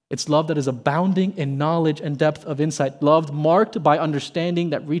 It's love that is abounding in knowledge and depth of insight. Love marked by understanding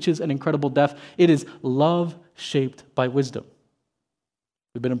that reaches an incredible depth. It is love shaped by wisdom.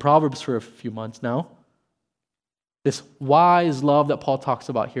 We've been in Proverbs for a few months now. This wise love that Paul talks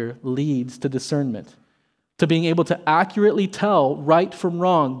about here leads to discernment, to being able to accurately tell right from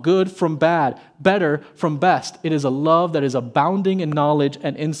wrong, good from bad, better from best. It is a love that is abounding in knowledge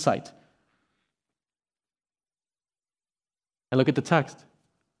and insight. And look at the text.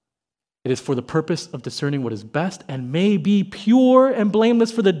 It is for the purpose of discerning what is best and may be pure and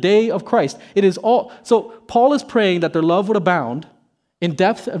blameless for the day of Christ. It is all. So Paul is praying that their love would abound in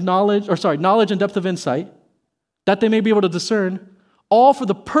depth of knowledge and depth of insight, that they may be able to discern, all for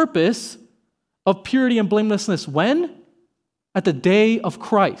the purpose of purity and blamelessness. When? At the day of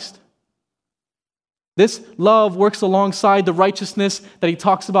Christ. This love works alongside the righteousness that he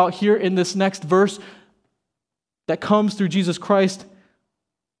talks about here in this next verse that comes through Jesus Christ,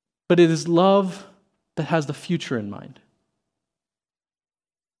 but it is love that has the future in mind.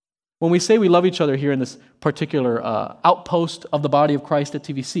 When we say we love each other here in this particular outpost of the body of Christ at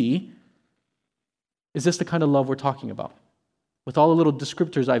TVC, is this the kind of love we're talking about? With all the little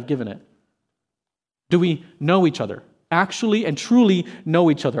descriptors I've given it. Do we know each other? Actually and truly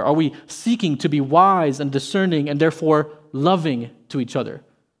know each other? Are we seeking to be wise and discerning and therefore loving to each other?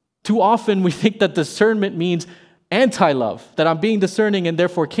 Too often we think that discernment means anti-love, that I'm being discerning and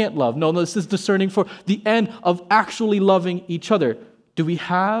therefore can't love. No, this is discerning for the end of actually loving each other. Do we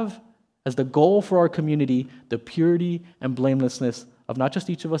have as the goal for our community the purity and blamelessness of not just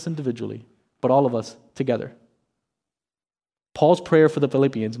each of us individually, but all of us together? Paul's prayer for the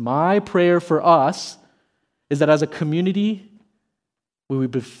Philippians, my prayer for us, is that as a community, we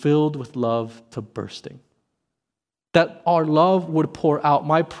would be filled with love to bursting. That our love would pour out.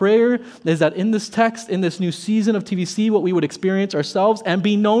 My prayer is that in this text, in this new season of TVC, what we would experience ourselves and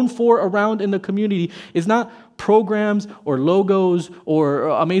be known for around in the community is not programs or logos or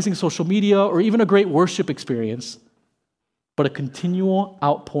amazing social media or even a great worship experience, but a continual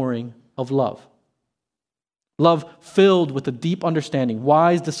outpouring of love. Love filled with a deep understanding,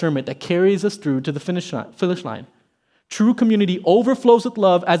 wise discernment that carries us through to the finish line. True community overflows with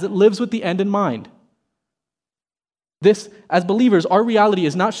love as it lives with the end in mind. This, as believers, our reality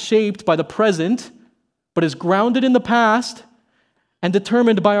is not shaped by the present, but is grounded in the past and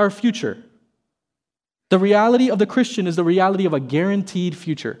determined by our future. The reality of the Christian is the reality of a guaranteed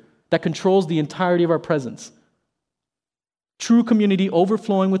future that controls the entirety of our presence. True community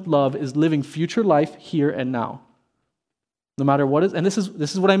overflowing with love is living future life here and now. No matter what is, and this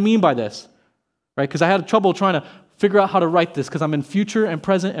is what I mean by this, right? Because I had trouble trying to figure out how to write this because I'm in future and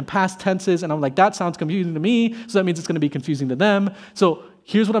present and past tenses, and I'm like, that sounds confusing to me, so that means it's going to be confusing to them. So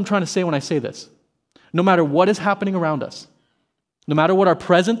here's what I'm trying to say when I say this. No matter what is happening around us, no matter what our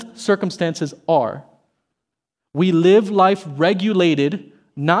present circumstances are, we live life regulated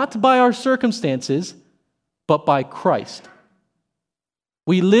not by our circumstances, but by Christ.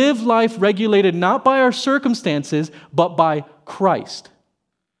 We live life regulated not by our circumstances, but by Christ.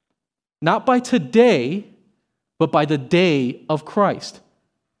 Not by today, but by the day of Christ.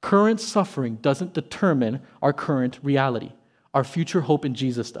 Current suffering doesn't determine our current reality. Our future hope in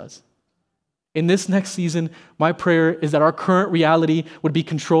Jesus does. In this next season, my prayer is that our current reality would be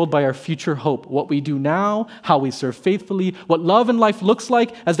controlled by our future hope. What we do now, how we serve faithfully, what love and life looks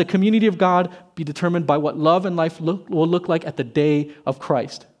like as the community of God be determined by what love and life will look like at the day of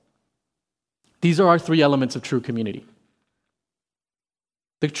Christ. These are our three elements of true community.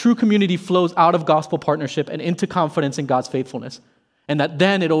 The true community flows out of gospel partnership and into confidence in God's faithfulness, and that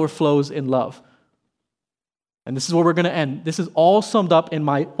then it overflows in love. And this is where we're going to end. This is all summed up in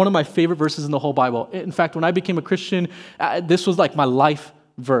one of my favorite verses in the whole Bible. In fact, when I became a Christian, this was like my life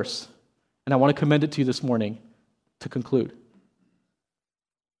verse, and I want to commend it to you this morning to conclude.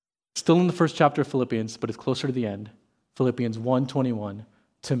 Still in the first chapter of Philippians, but it's closer to the end. Philippians 1:21.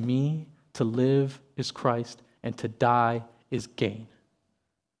 To me, to live is Christ, and to die is gain.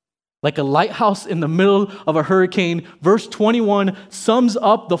 Like a lighthouse in the middle of a hurricane, verse 21 sums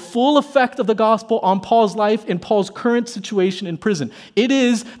up the full effect of the gospel on Paul's life in Paul's current situation in prison. It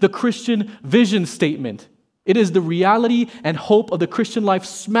is the Christian vision statement. It is the reality and hope of the Christian life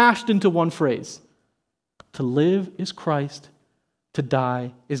smashed into one phrase. To live is Christ, to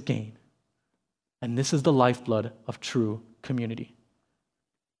die is gain. And this is the lifeblood of true community.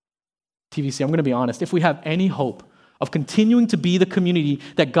 TVC, I'm going to be honest. If we have any hope of continuing to be the community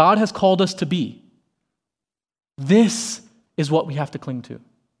that God has called us to be, this is what we have to cling to.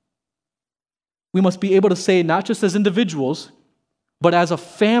 We must be able to say, not just as individuals, but as a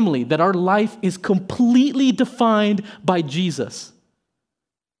family, that our life is completely defined by Jesus.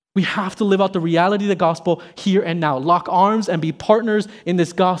 We have to live out the reality of the gospel here and now. Lock arms and be partners in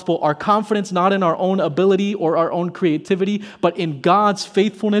this gospel. Our confidence not in our own ability or our own creativity, but in God's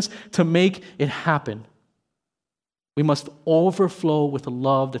faithfulness to make it happen. We must overflow with a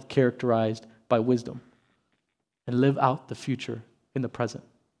love that's characterized by wisdom and live out the future in the present.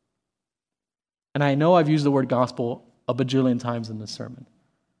 And I know I've used the word gospel a bajillion times in this sermon.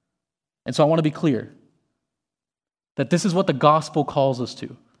 And so I want to be clear that this is what the gospel calls us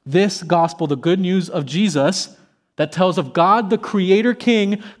to. This gospel, the good news of Jesus, that tells of God, the Creator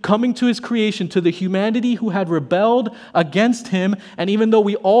King, coming to His creation, to the humanity who had rebelled against Him. And even though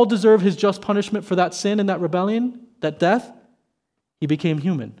we all deserve His just punishment for that sin and that rebellion, that death, He became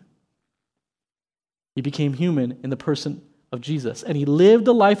human. He became human in the person of Jesus. And He lived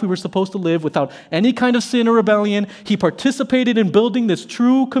the life we were supposed to live without any kind of sin or rebellion. He participated in building this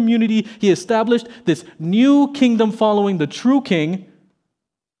true community. He established this new kingdom following the true King.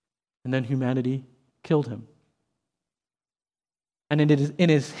 And then humanity killed Him. And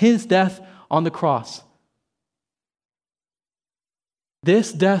it is His death on the cross,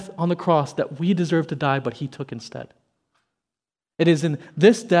 this death on the cross that we deserve to die, but He took instead. It is in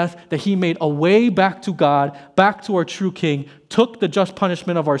this death that He made a way back to God, back to our true King, took the just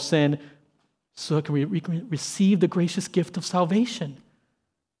punishment of our sin so that we can receive the gracious gift of salvation.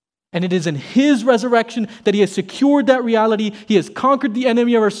 And it is in his resurrection that he has secured that reality. He has conquered the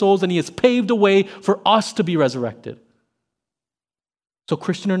enemy of our souls, and he has paved a way for us to be resurrected. So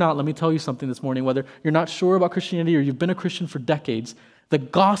Christian or not, let me tell you something this morning. Whether you're not sure about Christianity or you've been a Christian for decades, the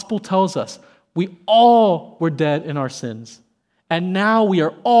gospel tells us we all were dead in our sins. And now we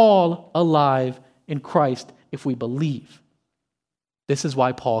are all alive in Christ if we believe. This is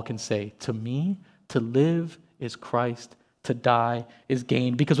why Paul can say, to me, to live is Christ, to die is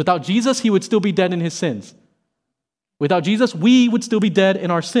gain. Because without Jesus, he would still be dead in his sins. Without Jesus, we would still be dead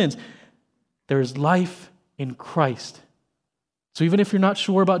in our sins. There is life in Christ. So even if you're not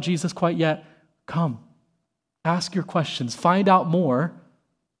sure about Jesus quite yet, come. Ask your questions. Find out more,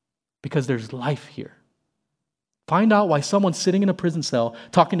 because there's life here. Find out why someone sitting in a prison cell,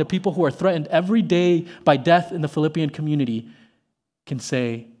 talking to people who are threatened every day by death in the Philippian community, can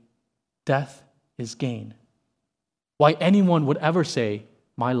say, death is gain. Why anyone would ever say,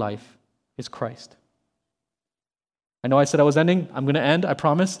 my life is Christ. I know I said I was ending. I'm going to end, I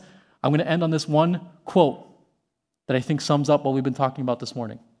promise. I'm going to end on this one quote that I think sums up what we've been talking about this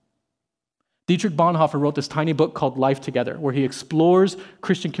morning. Dietrich Bonhoeffer wrote this tiny book called Life Together, where he explores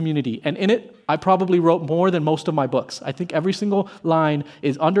Christian community. And in it, I probably wrote more than most of my books. I think every single line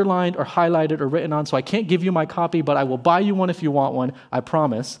is underlined or highlighted or written on, so I can't give you my copy, but I will buy you one if you want one, I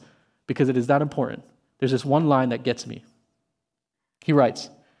promise, because it is that important. There's this one line that gets me. He writes,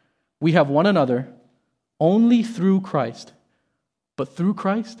 we have one another only through Christ, but through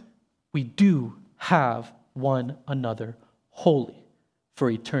Christ, we do have one another wholly for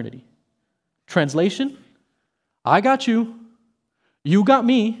eternity. Translation, I got you, you got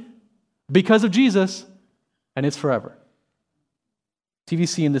me, because of Jesus, and it's forever.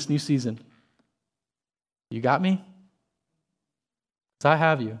 TVC in this new season, you got me? Because I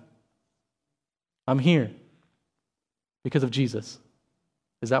have you. I'm here because of Jesus.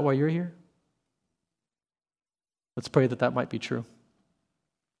 Is that why you're here? Let's pray that that might be true.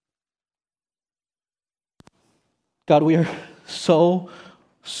 God, we are so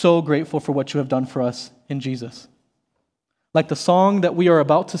grateful for what you have done for us in Jesus. Like the song that we are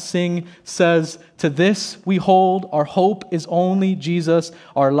about to sing says, to this we hold, our hope is only Jesus,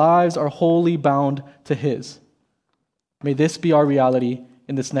 our lives are wholly bound to his. May this be our reality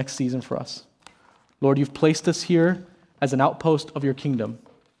in this next season for us. Lord, you've placed us here as an outpost of your kingdom.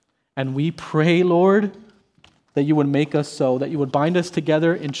 And we pray, Lord, that you would make us so, that you would bind us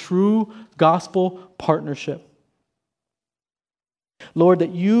together in true gospel partnership. Lord, that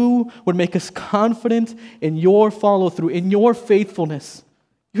you would make us confident in your follow-through, in your faithfulness.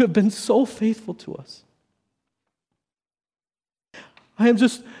 You have been so faithful to us. I am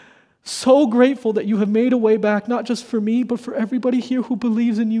just so grateful that you have made a way back, not just for me, but for everybody here who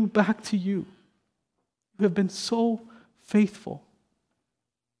believes in you, back to you. You have been so faithful.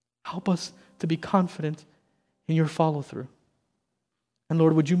 Help us to be confident in your follow-through. And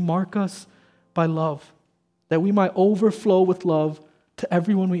Lord, would you mark us by love, that we might overflow with love to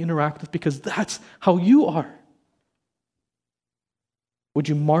everyone we interact with, because that's how you are. Would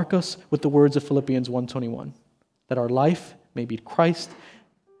you mark us with the words of Philippians 1:21, that our life may be Christ,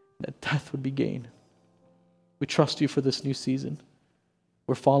 and that death would be gain. We trust you for this new season.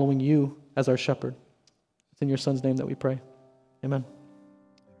 We're following you as our shepherd. It's in your Son's name that we pray. Amen.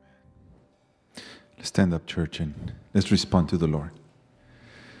 Let's stand up, church, and let's respond to the Lord,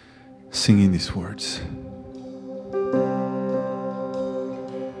 singing these words.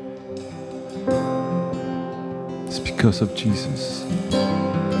 It's because of Jesus.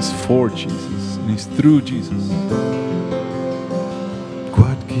 It's for Jesus, and it's through Jesus.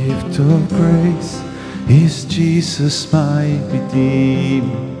 What gift of grace is Jesus my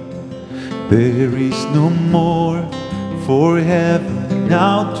Redeemer? There is no more for heaven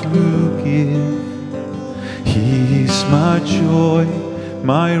now to give. He is my joy,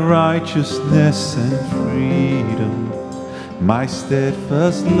 my righteousness and freedom, my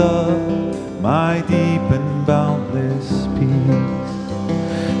steadfast love, my deep and boundless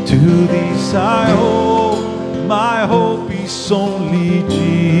peace. To this I owe, my hope is only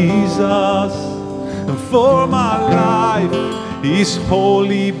Jesus, and for my life is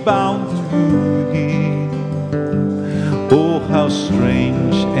wholly bound to Him. Oh, how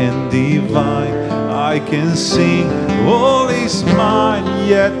strange and divine, I can sing, all is mine,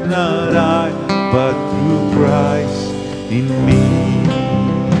 yet not I, but through Christ in me.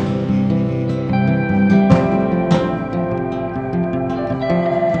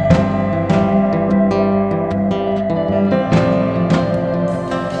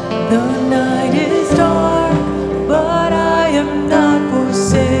 The night is dark, but I am not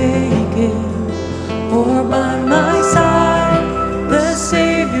forsaken, for by my side the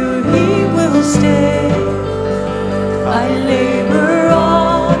Savior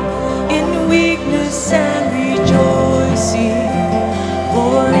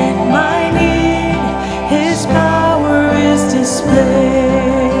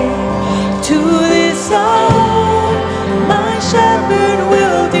slain. To this hour, my shepherd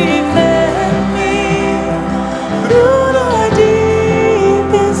will defend me. Through the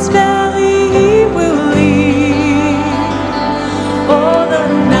deepest valley, he will lead. Oh, the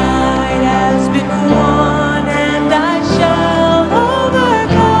night has been won, and I shall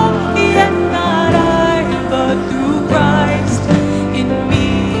overcome. Yet not I, but through Christ in me.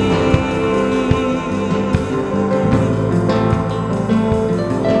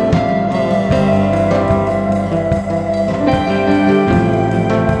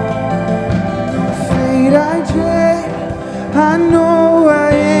 Fate I dread, I know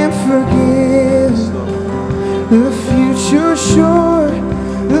I am forgiven. The future sure,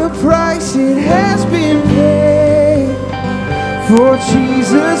 the price it has been paid. For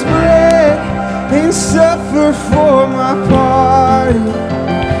Jesus bled and suffered for my pardon,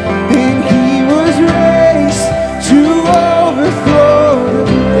 and he was raised to overthrow the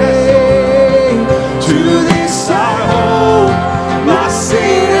grave. To this I hold, my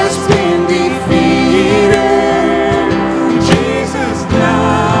sin has been defeated. Jesus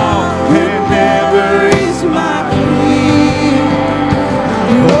now and ever is my plea.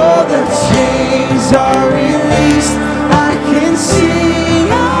 All the chains are released, I can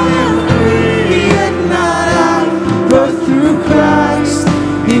sing, I am free. Yet not I, but through Christ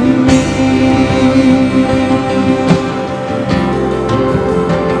in me.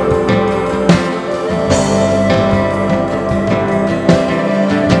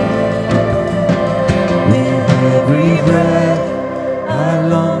 With every breath, I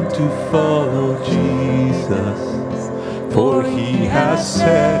long to follow Jesus, for he has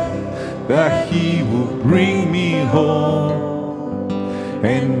said that he will bring me home.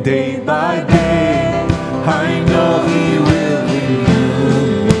 And day by day, I know he will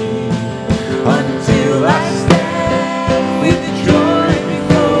renew me until I stand with joy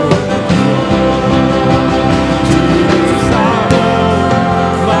before the throne. To this I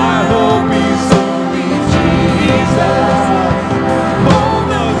hold, my hope is only Jesus. All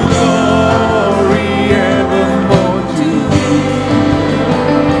the glory evermore to him.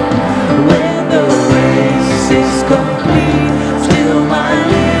 When the race is complete, still my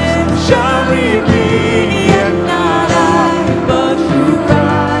lips shall repeat. Yet not I, but through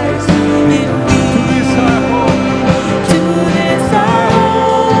Christ in me. To this I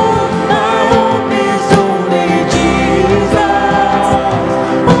hold, my hope is only Jesus.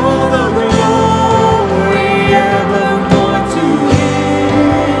 All the glory evermore to him.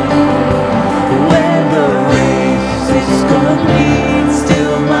 When the race is complete,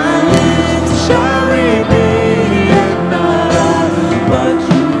 still my lips shall repeat. Yet not I, but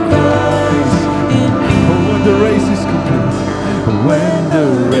through Christ in me. When the race is complete, when the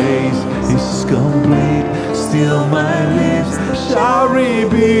race is complete, still my lips shall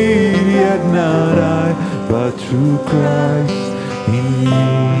repeat. Yet not I, but through Christ in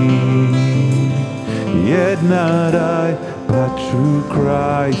me. Yet not I, but through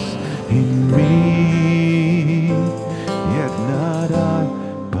Christ in me. Yet not I,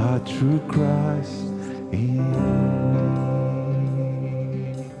 but through Christ in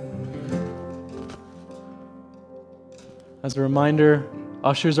me. As a reminder,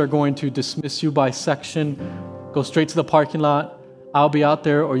 ushers are going to dismiss you by section. Go straight to the parking lot. I'll be out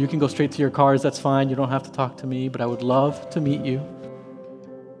there, or you can go straight to your cars. That's fine. You don't have to talk to me, but I would love to meet you.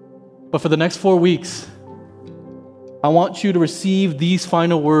 But for the next 4 weeks, I want you to receive these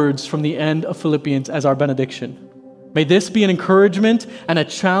final words from the end of Philippians as our benediction. May this be an encouragement and a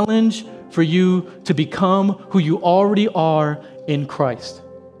challenge for you to become who you already are in Christ.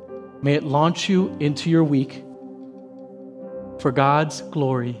 May it launch you into your week for God's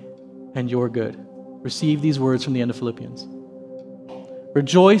glory and your good. Receive these words from the end of Philippians.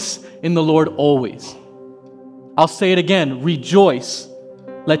 Rejoice in the Lord always. I'll say it again, rejoice.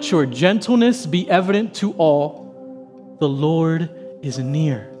 Let your gentleness be evident to all. The Lord is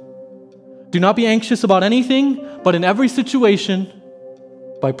near. Do not be anxious about anything, but in every situation,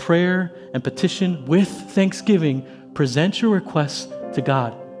 by prayer and petition with thanksgiving, present your requests to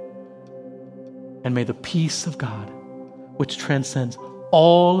God. And may the peace of God, which transcends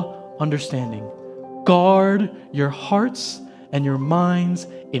all understanding, guard your hearts and your minds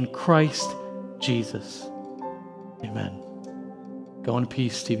in Christ Jesus. Amen. Go in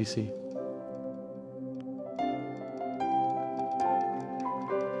peace, TVC.